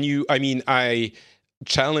can you... I mean, I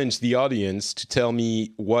challenge the audience to tell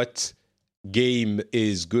me what game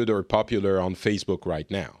is good or popular on Facebook right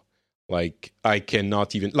now. Like, I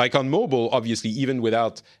cannot even... Like, on mobile, obviously, even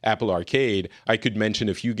without Apple Arcade, I could mention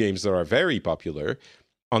a few games that are very popular.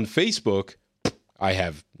 On Facebook, I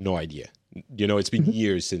have no idea. It's been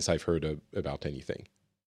years since I've heard about anything.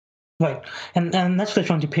 Right. And that's what they're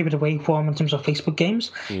trying to pivot away from in terms of Facebook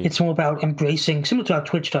games. It's more about embracing, similar to how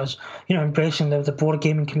Twitch does, embracing the broader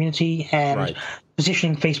gaming community and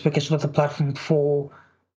positioning Facebook as sort of the platform for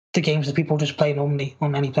the games that people just play normally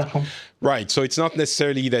on any platform. Right. So it's not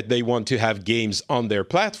necessarily that they want to have games on their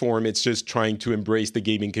platform. It's just trying to embrace the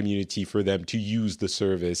gaming community for them to use the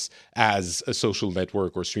service as a social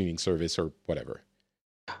network or streaming service or whatever.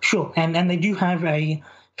 Sure. And they do have a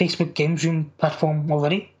Facebook Games Room platform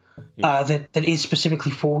already that is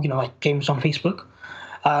specifically for, like games on Facebook.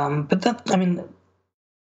 But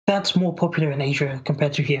that's more popular in Asia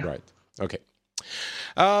compared to here. Right. Okay.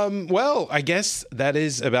 Well, I guess that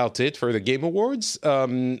is about it for the Game Awards.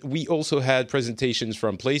 We also had presentations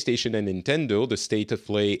from PlayStation and Nintendo, the State of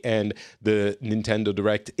Play and the Nintendo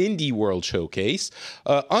Direct Indie World Showcase.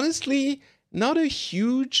 Honestly, not a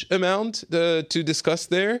huge amount to discuss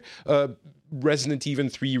there. Resident Evil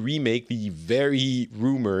 3 remake, the very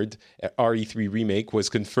rumored RE3 remake, was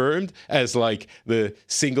confirmed as like the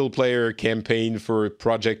single-player campaign for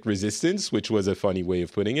Project Resistance, which was a funny way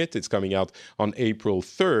of putting it. It's coming out on April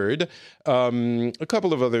 3rd. A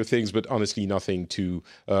couple of other things, but honestly nothing to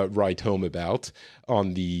write home about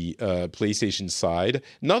on the PlayStation side.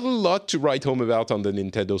 Not a lot to write home about on the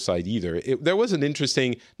Nintendo side either. There was an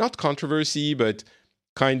interesting, not controversy, but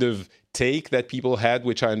kind of take that people had,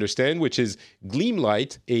 which I understand, which is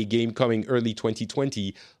Gleamlight, a game coming early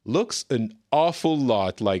 2020, looks an awful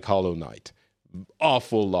lot like Hollow Knight.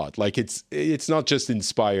 Awful lot. Like it's not just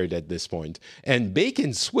inspired at this point. And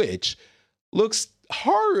Bacon Switch looks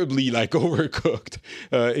horribly like Overcooked.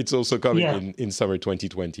 It's also coming in summer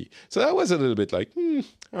 2020. So that was a little bit like,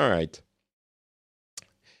 all right.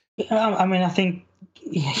 I mean, I think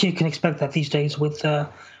you can expect that these days with the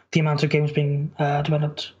amount of games being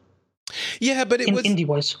developed. Yeah, but it was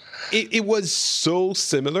indie-wise. It was so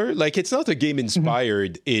similar. Like, it's not a game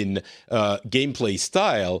inspired in gameplay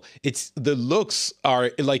style. It's the looks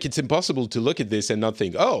are like, it's impossible to look at this and not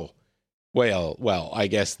think, oh, well, I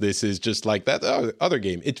guess this is just like that other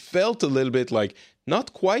game. It felt a little bit like,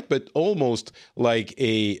 not quite, but almost like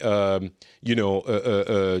a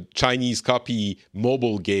Chinese copy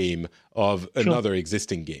mobile game of another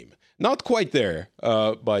existing game. Not quite there,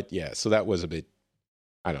 but yeah. So that was a bit,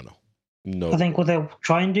 I don't know. No, I think what they'll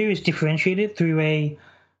try and do is differentiate it through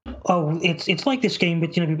it's like this game,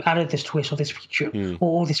 but we've added this twist or this feature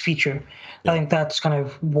or this feature. Yeah. I think that's kind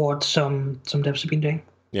of what some devs have been doing.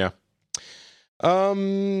 Yeah.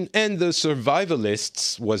 And the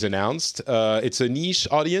Survivalists was announced. It's a niche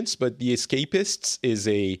audience, but The Escapists is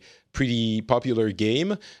a pretty popular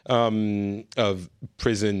game of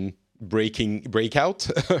prison breakout,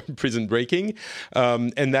 prison breaking,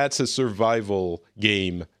 and that's a survival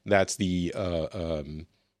game. That's the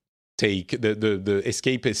take the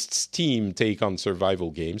Escapists team take on survival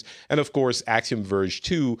games. And of course, Axiom Verge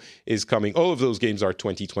 2 is coming. All of those games are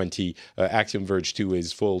 2020. Axiom Verge 2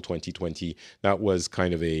 is full 2020. That was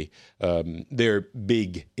kind of their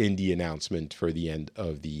big indie announcement for the end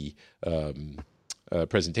of the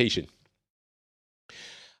presentation.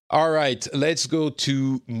 All right, let's go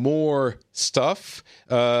to more stuff.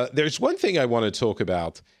 There's one thing I want to talk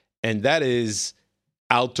about, and that is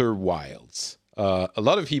Outer Wilds. A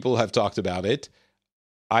lot of people have talked about it.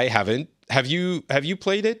 I haven't. Have you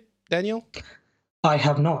played it, Daniel? I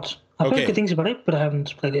have not. I've heard good things about it, but I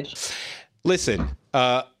haven't played it. Listen,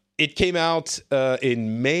 it came out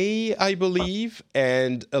in May, I believe,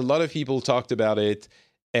 and a lot of people talked about it,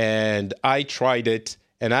 and I tried it,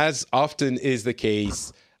 and as often is the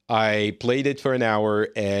case, I played it for an hour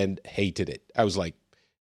and hated it. I was like,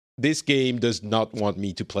 this game does not want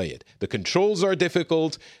me to play it. The controls are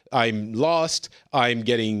difficult. I'm lost. I'm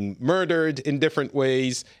getting murdered in different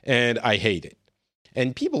ways, and I hate it.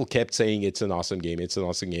 And people kept saying it's an awesome game. It's an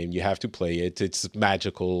awesome game. You have to play it. It's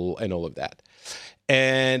magical and all of that.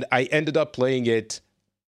 And I ended up playing it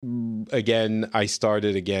again. I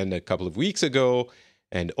started again a couple of weeks ago,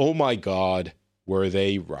 and oh my God, were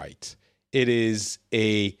they right. It is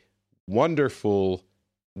a wonderful,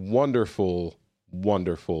 wonderful,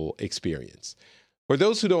 wonderful experience. For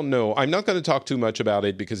those who don't know, I'm not going to talk too much about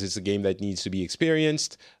it because it's a game that needs to be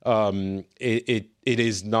experienced. It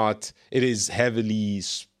is heavily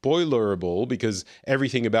spoilerable because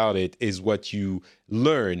everything about it is what you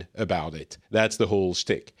learn about it. That's the whole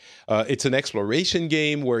shtick. It's an exploration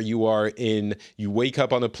game where you wake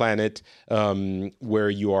up on a planet where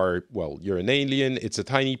you're an alien. It's a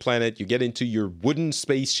tiny planet. You get into your wooden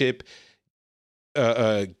spaceship,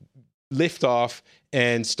 lift off,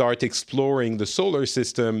 and start exploring the solar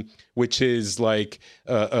system, which is like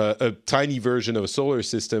a tiny version of a solar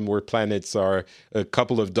system where planets are a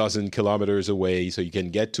couple of dozen kilometers away. So you can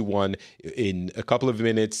get to one in a couple of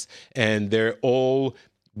minutes, and they're all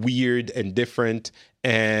weird and different.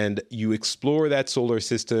 And you explore that solar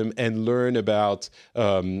system and learn about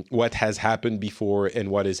what has happened before and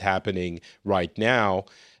what is happening right now.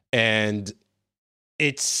 And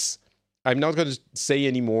I'm not going to say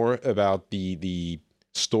any more about the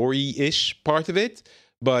story-ish part of it,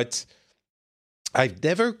 but I've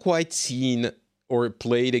never quite seen or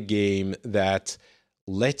played a game that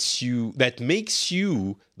makes you,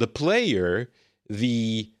 the player,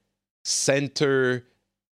 the center,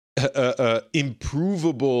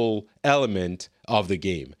 improvable element of the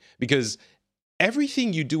game. Because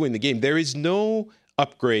everything you do in the game, there is no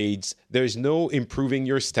upgrades, there's no improving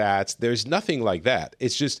your stats, there's nothing like that.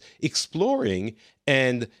 It's just exploring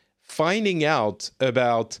and finding out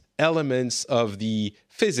about elements of the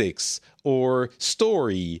physics or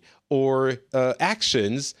story or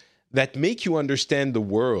actions that make you understand the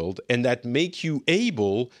world and that make you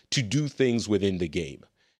able to do things within the game.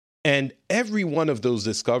 And every one of those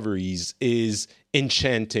discoveries is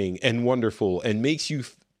enchanting and wonderful and makes you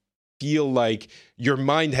feel like your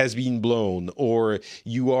mind has been blown, or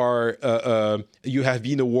you are you have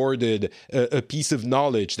been awarded a piece of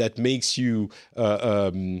knowledge that makes you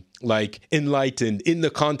like enlightened in the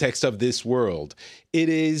context of this world. It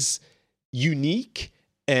is unique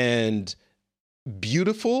and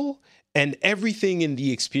beautiful, and everything in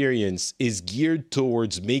the experience is geared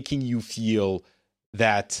towards making you feel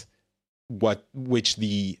that which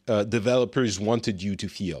the developers wanted you to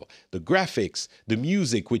feel. The graphics, the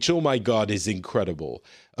music, which, oh my God, is incredible.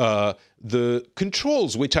 The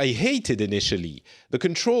controls, which I hated initially. The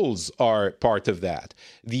controls are part of that.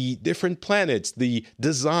 The different planets, the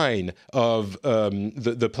design of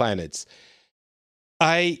the planets.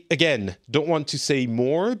 I, again, don't want to say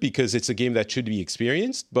more because it's a game that should be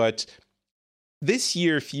experienced, but this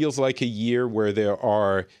year feels like a year where there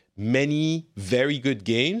are many very good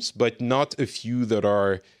games, but not a few that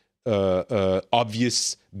are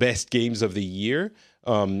obvious best games of the year.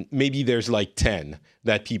 Maybe there's like 10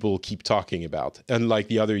 that people keep talking about. Unlike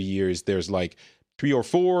the other years, there's like 3 or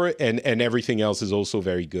 4, and everything else is also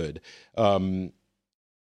very good. I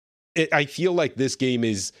feel like this game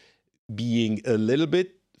is being a little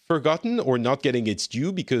bit forgotten or not getting its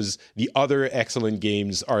due because the other excellent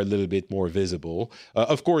games are a little bit more visible.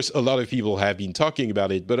 Of course, a lot of people have been talking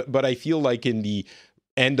about it, but I feel like in the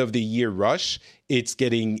end of the year rush, it's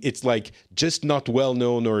like just not well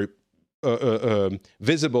known or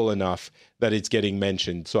visible enough that it's getting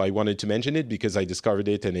mentioned. So I wanted to mention it because I discovered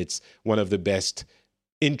it, and it's one of the best,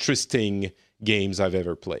 interesting games I've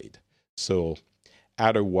ever played. So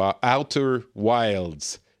Outer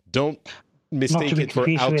Wilds. Don't mistake it for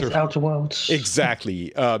Outer Worlds.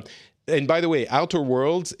 Exactly. And by the way, Outer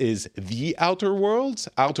Worlds is the Outer Worlds.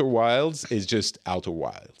 Outer Wilds is just Outer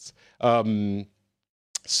Wilds. The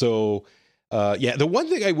one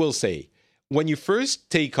thing I will say, when you first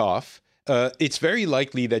take off, it's very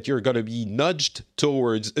likely that you're going to be nudged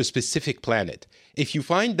towards a specific planet. If you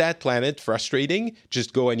find that planet frustrating,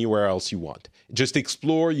 just go anywhere else you want. Just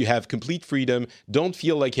explore. You have complete freedom. Don't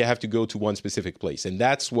feel like you have to go to one specific place. And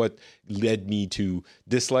that's what led me to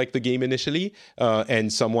dislike the game initially.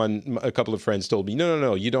 And a couple of friends told me,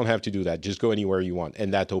 no, you don't have to do that. Just go anywhere you want.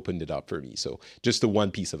 And that opened it up for me. So just the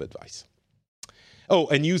one piece of advice. Oh,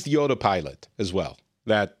 and use the autopilot as well.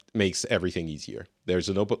 That makes everything easier. There's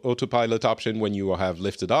an autopilot option when you have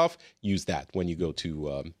lifted off. Use that when you go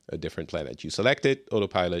to a different planet. You select it,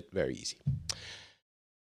 autopilot, very easy.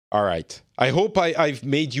 All right. I hope I've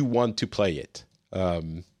made you want to play it.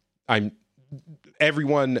 I'm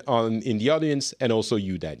everyone in the audience, and also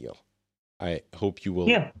you, Daniel. I hope you will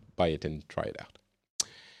buy it and try it out.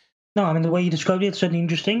 No, I mean, the way you described it, it's certainly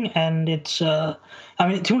interesting, and it's. To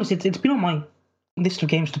be honest, it's been on my list of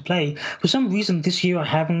games to play. For some reason, this year I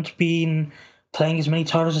haven't been playing as many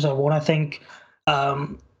titles as I want. I think I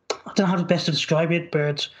don't know how to best to describe it,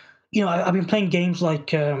 but I've been playing games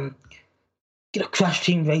like Crash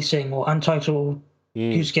Team Racing or Untitled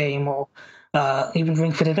Goose Game or even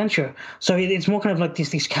Ring Fit Adventure. So it's more kind of like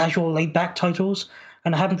these casual, laid-back titles,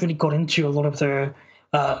 and I haven't really got into a lot of the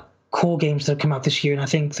core games that have come out this year. And I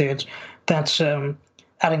think that's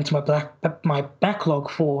adding to my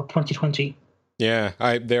backlog for 2020. Yeah,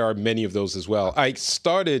 there are many of those as well. I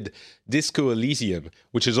started Disco Elysium,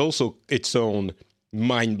 which is also its own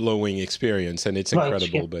mind-blowing experience, and it's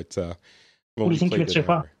incredible. Right, yeah. But what do you think of it so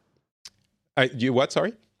far? What?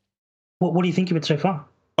 Sorry. What do you think of it so far?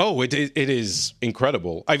 Oh, it is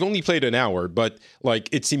incredible. I've only played an hour, but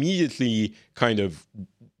it's immediately kind of,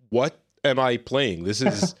 what am I playing? This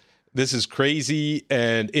is. This is crazy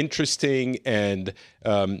and interesting, and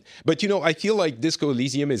but I feel like Disco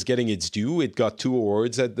Elysium is getting its due. It got 2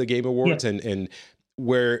 awards at the Game Awards, and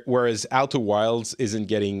whereas Outer Wilds isn't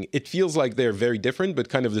getting. It feels like they're very different, but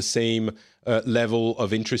kind of the same level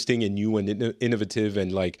of interesting and new and innovative,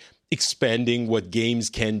 and like expanding what games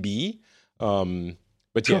can be.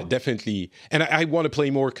 But yeah, definitely. And I want to play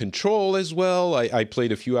more Control as well. I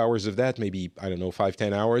played a few hours of that, maybe,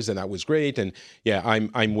 5-10 hours, and that was great. And yeah,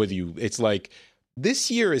 I'm with you. It's like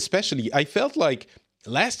this year especially, I felt like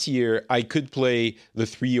last year I could play the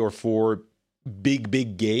 3 or 4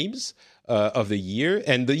 big games of the year,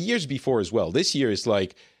 and the years before as well. This year is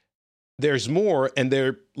like there's more, and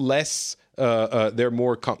they're less, they're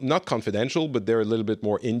more, not confidential, but they're a little bit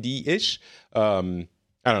more indie-ish.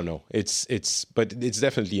 I don't know. But it's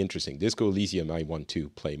definitely interesting. Disco Elysium, I want to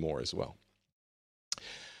play more as well.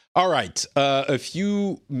 All right. A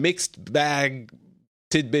few mixed bag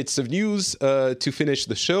tidbits of news to finish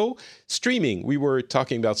the show. Streaming. We were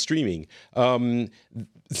talking about streaming.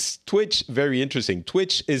 Twitch, very interesting.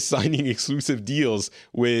 Twitch is signing exclusive deals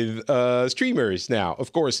with streamers now.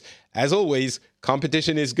 Of course, as always,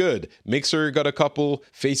 competition is good. Mixer got a couple.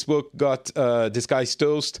 Facebook got Disguised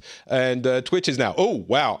Toast. And Twitch is now, oh,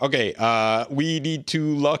 wow, okay, we need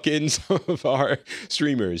to lock in some of our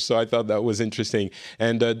streamers. So I thought that was interesting.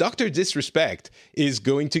 And Dr. Disrespect is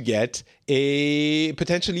going to get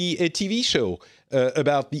potentially a TV show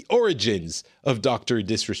about the origins of Dr.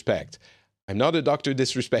 Disrespect. I'm not a Dr.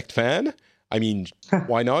 Disrespect fan. I mean,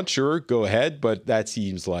 why not? Sure, go ahead. But that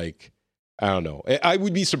seems like, I don't know. I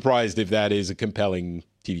would be surprised if that is a compelling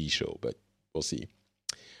TV show, but we'll see.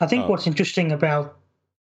 I think what's interesting about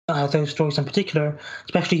those stories in particular,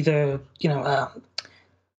 especially the,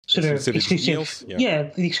 sort of exclusive deals? Yeah,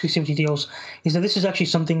 the exclusivity deals, is that this is actually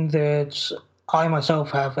something that I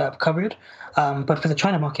myself have covered, but for the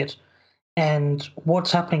China market. And what's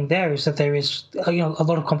happening there is that there is a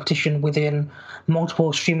lot of competition within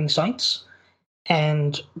multiple streaming sites,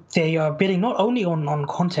 and they are bidding not only on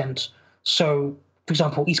content. So, for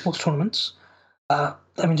example, esports tournaments.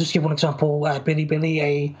 Just give one example. Bilibili,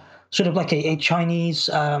 a sort of like a Chinese.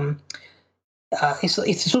 It's sort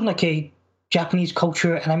of like a Japanese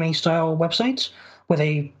culture anime style website where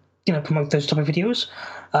they promote those type of videos.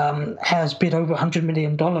 Has bid over $100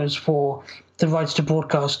 million for the rights to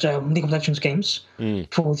broadcast League of Legends games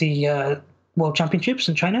for the World Championships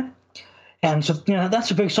in China. And so,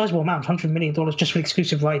 that's a very sizable amount, $100 million just for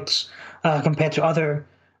exclusive rights compared to other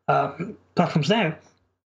platforms there.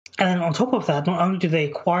 And then on top of that, not only do they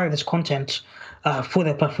acquire this content for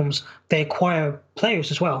their platforms, they acquire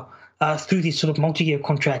players as well through these sort of multi-year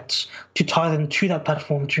contracts to tie them to that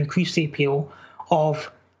platform to increase the appeal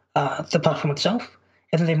of the platform itself.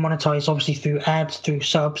 And then they monetize obviously through ads, through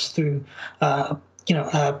subs, through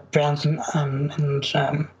brands and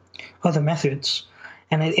other methods.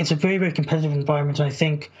 And it's a very, very competitive environment. And I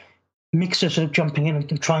think Mixer sort of jumping in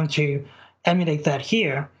and trying to emulate that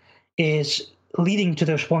here is leading to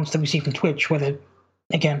the response that we see from Twitch, where they're,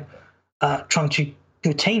 again, trying to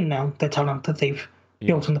retain now the talent that they've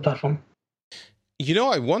built on the platform.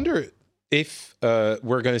 I wonder if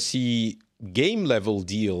we're going to see game-level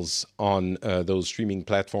deals on those streaming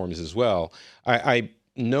platforms as well. I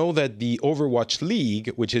know that the Overwatch League,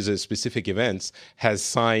 which is a specific event, has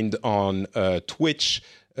signed on Twitch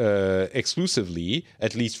exclusively,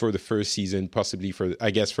 at least for the first season, possibly for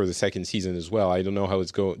the second season as well. I don't know how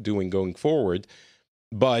it's doing going forward.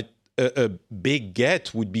 But a big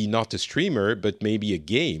get would be not a streamer, but maybe a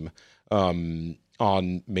game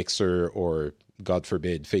on Mixer or, God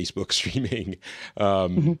forbid, Facebook streaming.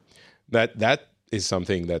 That is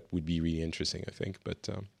something that would be really interesting, I think. But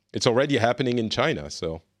it's already happening in China,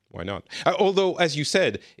 so why not? Although, as you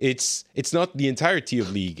said, it's not the entirety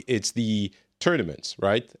of League; it's the tournaments,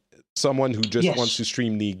 right? Someone who just wants to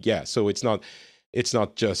stream League, so it's not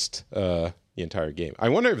just the entire game. I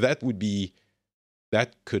wonder if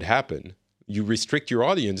that could happen. You restrict your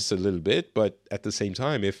audience a little bit, but at the same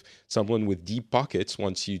time, if someone with deep pockets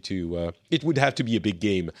wants you to, it would have to be a big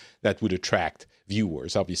game that would attract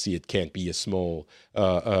viewers. Obviously, it can't be a small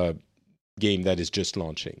game that is just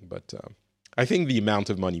launching, but I think the amount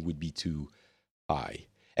of money would be too high.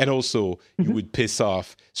 And also, you would piss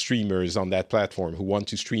off streamers on that platform who want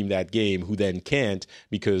to stream that game, who then can't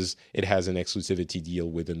because it has an exclusivity deal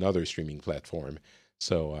with another streaming platform.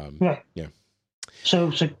 So, yeah.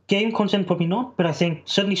 So game content, probably not, but I think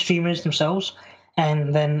certainly streamers themselves,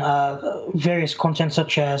 and then various content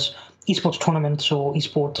such as esports tournaments or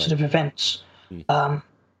esports sort of events, like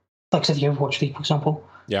I said, the Overwatch League, for example.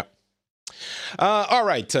 Yeah. All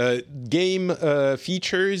right. Game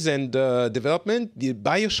features and development. A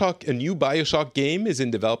new BioShock game is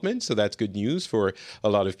in development, so that's good news for a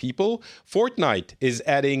lot of people. Fortnite is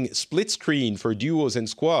adding split screen for duos and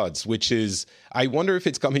squads, which is, I wonder if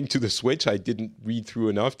it's coming to the Switch. I didn't read through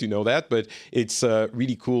enough to know that, but it's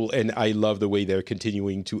really cool, and I love the way they're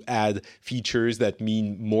continuing to add features that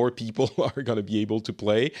mean more people are going to be able to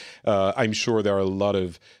play. I'm sure there are a lot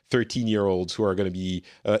of 13-year-olds who are going to be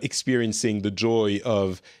experiencing the joy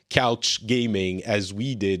of couch gaming as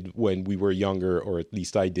we did when we were younger, or at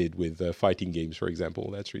least I did with fighting games, for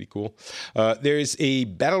example. That's really cool. There's a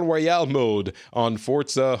Battle Royale mode on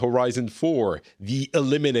Forza Horizon 4, the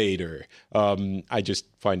Eliminator. I just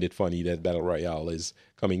find it funny that Battle Royale is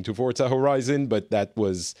coming to Forza Horizon, but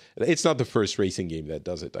it's not the first racing game that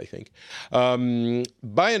does it, I think.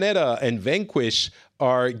 Bayonetta and Vanquish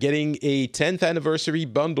are getting a 10th anniversary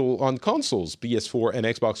bundle on consoles, PS4 and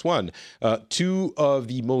Xbox One. Two of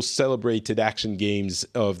the most celebrated action games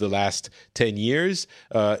of the last 10 years.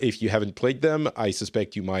 If you haven't played them, I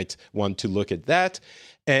suspect you might want to look at that.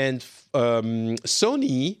 And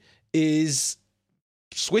Sony is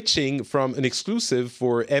switching from an exclusive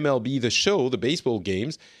for MLB The Show, the baseball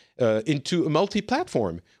games, into a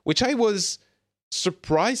multi-platform, which I was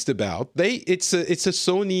surprised about. It's a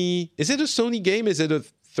Sony. Is it a Sony game? Is it a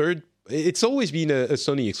third? It's always been a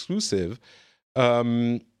Sony exclusive,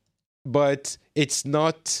 but it's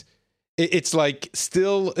not. It's like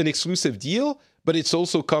still an exclusive deal, but it's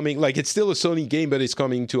also coming. Like it's still a Sony game, but it's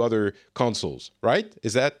coming to other consoles. Right?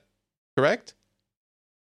 Is that correct?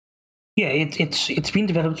 Yeah, it's been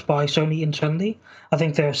developed by Sony internally. I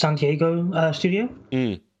think they're a San Diego studio,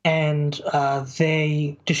 and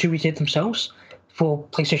they distribute it themselves for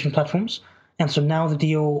PlayStation platforms. And so now the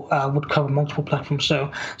deal would cover multiple platforms.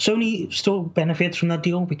 So Sony still benefits from that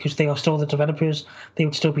deal because they are still the developers. They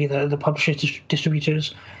would still be the publishers,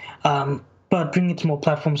 distributors. But bringing it to more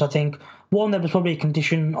platforms, I think, one, that was probably a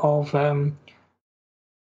condition of whoever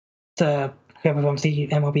runs the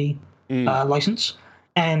MLB license.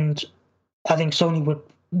 And I think Sony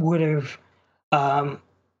would have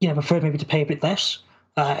preferred maybe to pay a bit less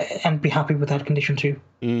and be happy with that condition too.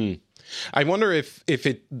 I wonder if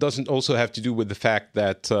it doesn't also have to do with the fact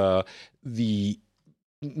that the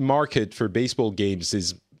market for baseball games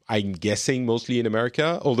is, I'm guessing, mostly in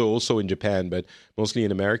America, although also in Japan, but mostly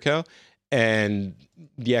in America. And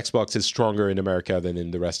the Xbox is stronger in America than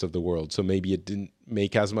in the rest of the world. So maybe it didn't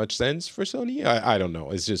make as much sense for Sony. I don't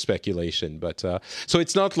know. It's just speculation. But so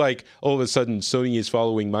it's not like all of a sudden Sony is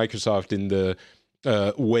following Microsoft in the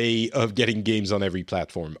way of getting games on every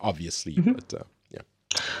platform, obviously. But yeah.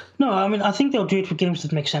 No, I mean, I think they'll do it for games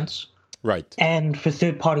that make sense. Right. And for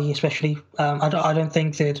third party especially. I don't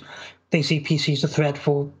think that they see PC as a threat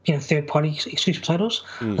for third-party exclusive titles,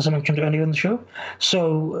 as I mentioned earlier in the show.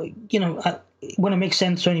 So when it makes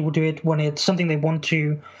sense, Sony will do it. When it's something they want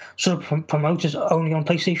to sort of promote as only on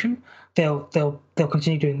PlayStation, they'll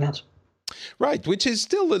continue doing that. Right, which is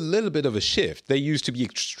still a little bit of a shift. They used to be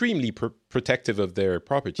extremely protective of their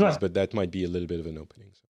properties, right, but that might be a little bit of an opening.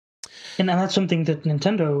 So. And that's something that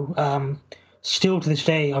Nintendo still to this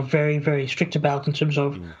day are very, very strict about in terms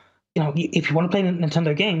of, if you want to play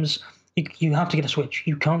Nintendo games, you have to get a Switch.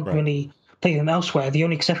 You can't really play them elsewhere. The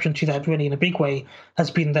only exception to that, really, in a big way,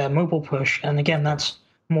 has been their mobile push. And again, that's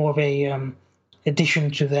more of a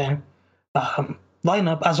addition to their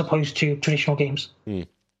lineup as opposed to traditional games.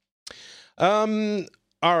 All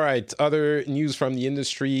right. Other news from the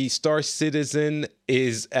industry. Star Citizen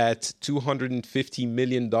is at $250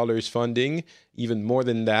 million funding, even more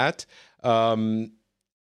than that.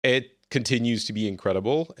 It continues to be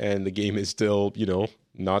incredible, and the game is still,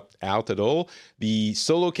 not out at all. The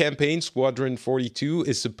solo campaign, Squadron 42,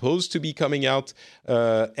 is supposed to be coming out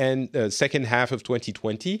second half of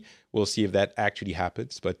 2020. We'll see if that actually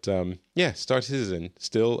happens. But Star Citizen,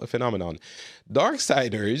 still a phenomenon.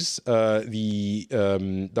 Darksiders,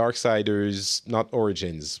 Darksiders, not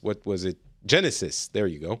Origins. What was it? Genesis. There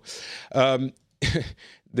you go.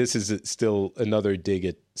 This is still another dig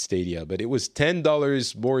at Stadia, but it was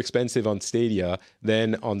 $10 more expensive on Stadia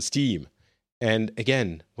than on Steam. And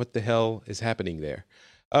again, what the hell is happening there?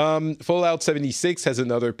 Fallout 76 has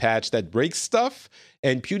another patch that breaks stuff,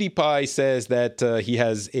 and PewDiePie says that he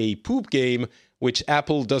has a poop game, which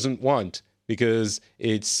Apple doesn't want because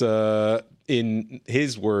it's, in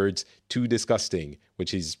his words, too disgusting,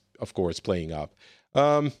 which he's, of course, playing up.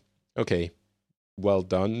 Okay. Well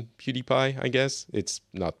done, PewDiePie, I guess. It's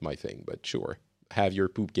not my thing, but sure. Have your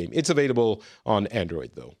poop game. It's available on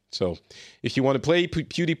Android, though. So if you want to play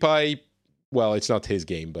PewDiePie, well, it's not his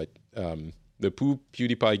game, but the poop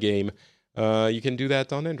PewDiePie game, you can do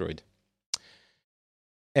that on Android.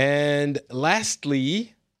 And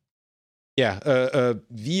lastly,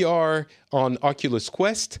 VR on Oculus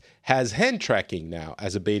Quest has hand tracking now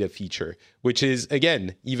as a beta feature, which is,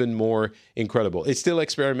 again, even more incredible. It's still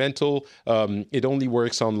experimental. It only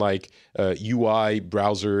works on UI,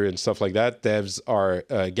 browser, and stuff like that. Devs are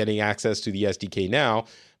getting access to the SDK now.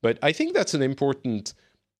 But I think that's an important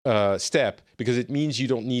step because it means you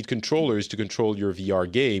don't need controllers to control your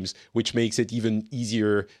VR games, which makes it even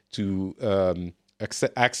easier to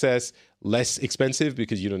access, less expensive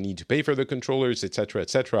because you don't need to pay for the controllers, etc.,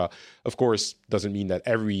 etc. Of course, doesn't mean that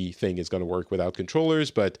everything is going to work without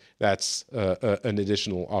controllers, but that's an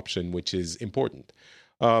additional option, which is important.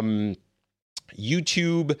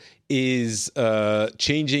 YouTube is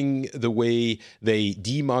changing the way they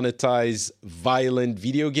demonetize violent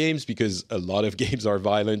video games, because a lot of games are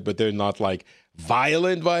violent, but they're not like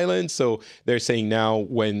violent. So they're saying now,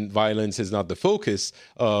 when violence is not the focus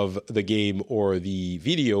of the game or the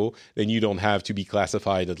video, then you don't have to be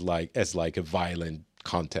classified as like a violent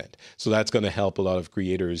content. So that's going to help a lot of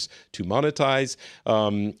creators to monetize.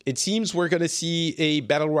 It seems we're going to see a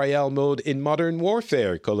battle royale mode in Modern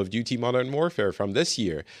Warfare, Call of Duty Modern Warfare from this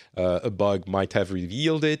year. A bug might have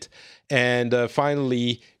revealed it. And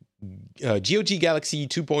finally, GOG Galaxy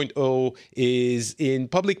 2.0 is in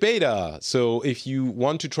public beta. So if you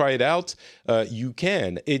want to try it out, you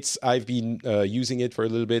can. I've been using it for a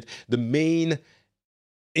little bit. The main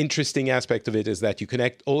interesting aspect of it is that you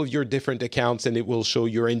connect all of your different accounts and it will show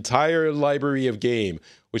your entire library of game,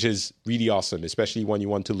 which is really awesome, especially when you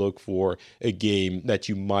want to look for a game that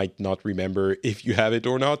you might not remember if you have it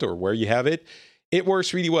or not, or where you have it. It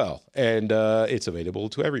works really well, and it's available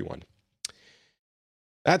to everyone.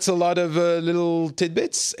 That's a lot of little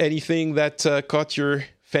tidbits. Anything that caught your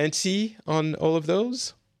fancy on all of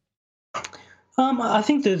those? I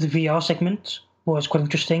think the VR segment was quite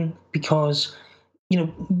interesting because,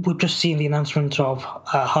 we've just seen the announcement of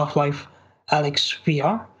Half-Life Alyx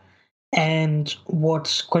VR. And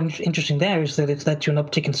what's quite interesting there is that it's led to an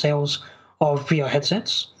uptick in sales of VR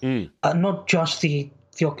headsets. Not just the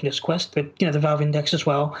Oculus Quest, but, the Valve Index as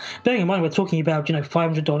well. Bearing in mind, we're talking about,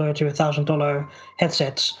 $500 to $1,000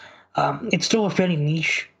 headsets. It's still a fairly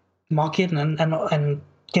niche market. And you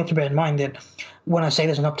have to bear in mind that when I say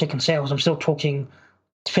there's an uptick in sales, I'm still talking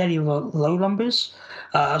fairly low numbers.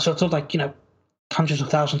 So it's not like, hundreds of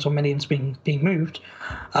thousands or millions being moved,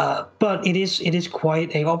 but it is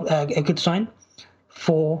quite a good sign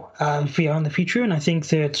for VR in the future. And I think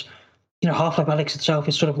that Half-Life Alyx itself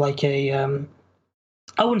is sort of like a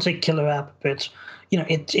I wouldn't say killer app, but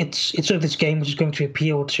it's sort of this game which is going to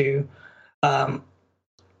appeal to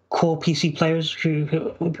core PC players who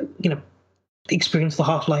experienced the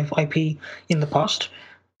Half-Life IP in the past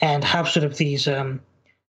and have sort of these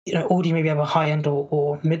already maybe have a high-end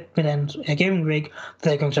or mid-end gaming rig that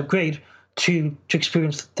they're going to upgrade to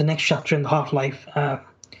experience the next chapter in the Half-Life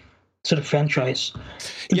sort of franchise.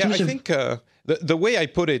 I think the way I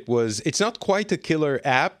put it was, it's not quite a killer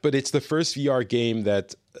app, but it's the first VR game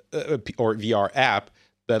that, or VR app,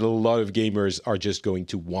 that a lot of gamers are just going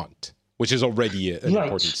to want, which is already an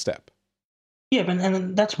important step. Yeah,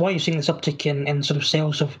 and that's why you're seeing this uptick in sort of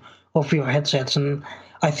sales of VR headsets. And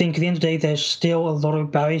I think at the end of the day, there's still a lot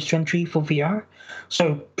of barriers to entry for VR.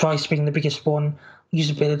 So price being the biggest one,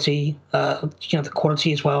 usability, the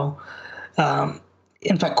quality as well.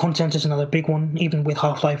 In fact, content is another big one. Even with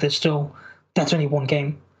Half-Life, that's only one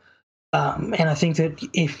game. And I think that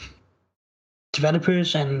if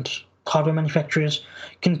developers and hardware manufacturers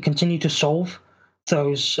can continue to solve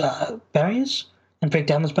those barriers and break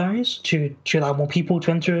down those barriers to allow more people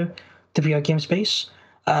to enter the VR game space,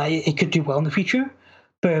 it could do well in the future.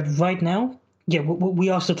 But right now, we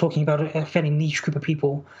are still talking about a fairly niche group of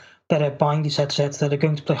people that are buying these headsets that are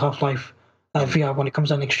going to play Half-Life VR when it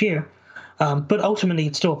comes out next year. But ultimately,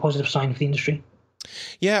 it's still a positive sign for the industry.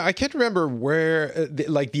 Yeah, I can't remember where,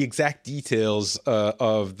 the exact details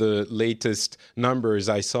of the latest numbers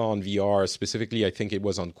I saw on VR. Specifically, I think it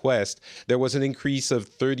was on Quest. There was an increase of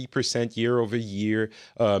 30% year over year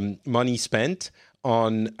money spent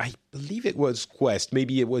on, I believe it was Quest.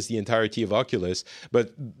 Maybe it was the entirety of Oculus.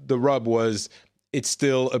 But the rub was, it's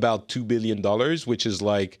still about $2 billion, which is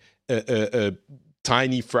like a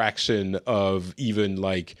tiny fraction of even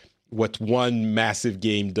like what one massive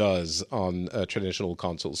game does on a traditional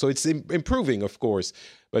console. So it's improving, of course,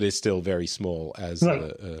 but it's still very small as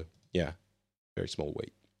very small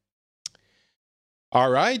weight. All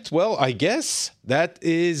right. Well, I guess that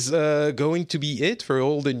is going to be it for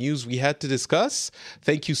all the news we had to discuss.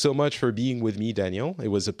 Thank you so much for being with me, Daniel. It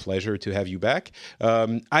was a pleasure to have you back.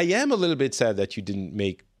 I am a little bit sad that you didn't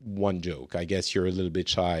make one joke. I guess you're a little bit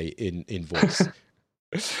shy in voice.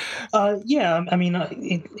 I mean,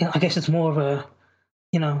 I guess it's more of a,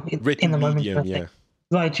 written in the moment. Medium, yeah.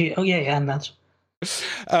 Right. And that's.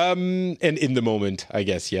 And in the moment, I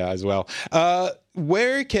guess, as well.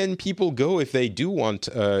 Where can people go if they do want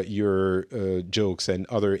your jokes and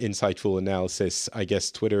other insightful analysis? I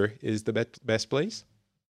guess Twitter is the best place?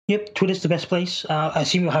 Yep, Twitter's the best place. I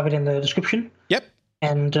assume you'll have it in the description. Yep.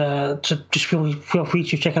 And so just feel free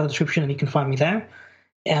to check out the description and you can find me there.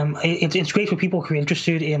 It's great for people who are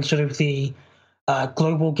interested in sort of the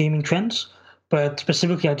global gaming trends, but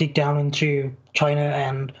specifically I dig down into China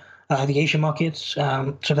and the Asian markets.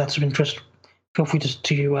 So that's of interest. Feel free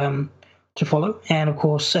to to follow. And of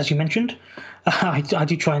course, as you mentioned, I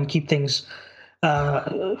do try and keep things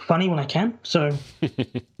funny when I can. So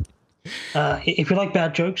if you like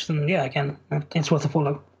bad jokes, then yeah, again, it's worth a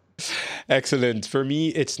follow. Excellent. For me,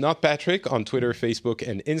 it's Not Patrick on Twitter, Facebook,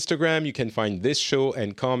 and Instagram. You can find this show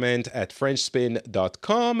and comment at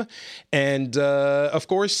frenchspin.com. And of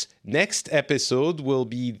course, next episode will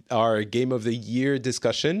be our Game of the Year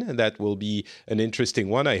discussion. That will be an interesting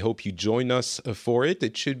one. I hope you join us for it.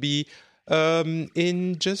 It should be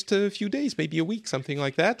in just a few days, maybe a week, something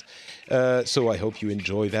like that. So I hope you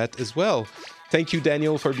enjoy that as well. Thank you,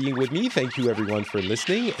 Daniel, for being with me. Thank you, everyone, for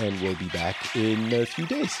listening, and we'll be back in a few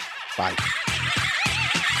days. Bye.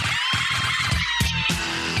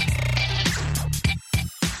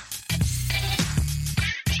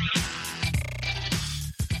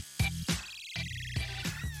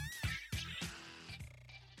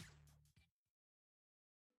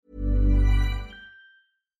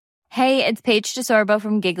 Hey, it's Paige DeSorbo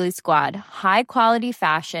from Giggly Squad. High quality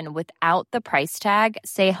fashion without the price tag.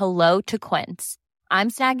 Say hello to Quince. I'm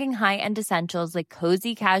snagging high-end essentials like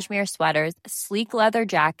cozy cashmere sweaters, sleek leather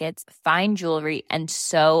jackets, fine jewelry, and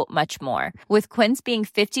so much more. With Quince being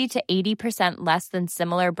 50 to 80% less than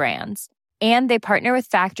similar brands. And they partner with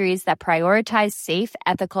factories that prioritize safe,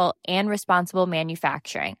 ethical, and responsible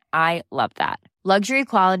manufacturing. I love that. Luxury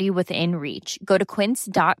quality within reach. Go to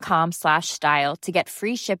quince.com/style to get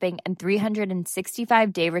free shipping and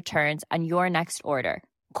 365-day returns on your next order.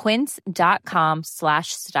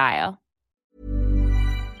 Quince.com/style.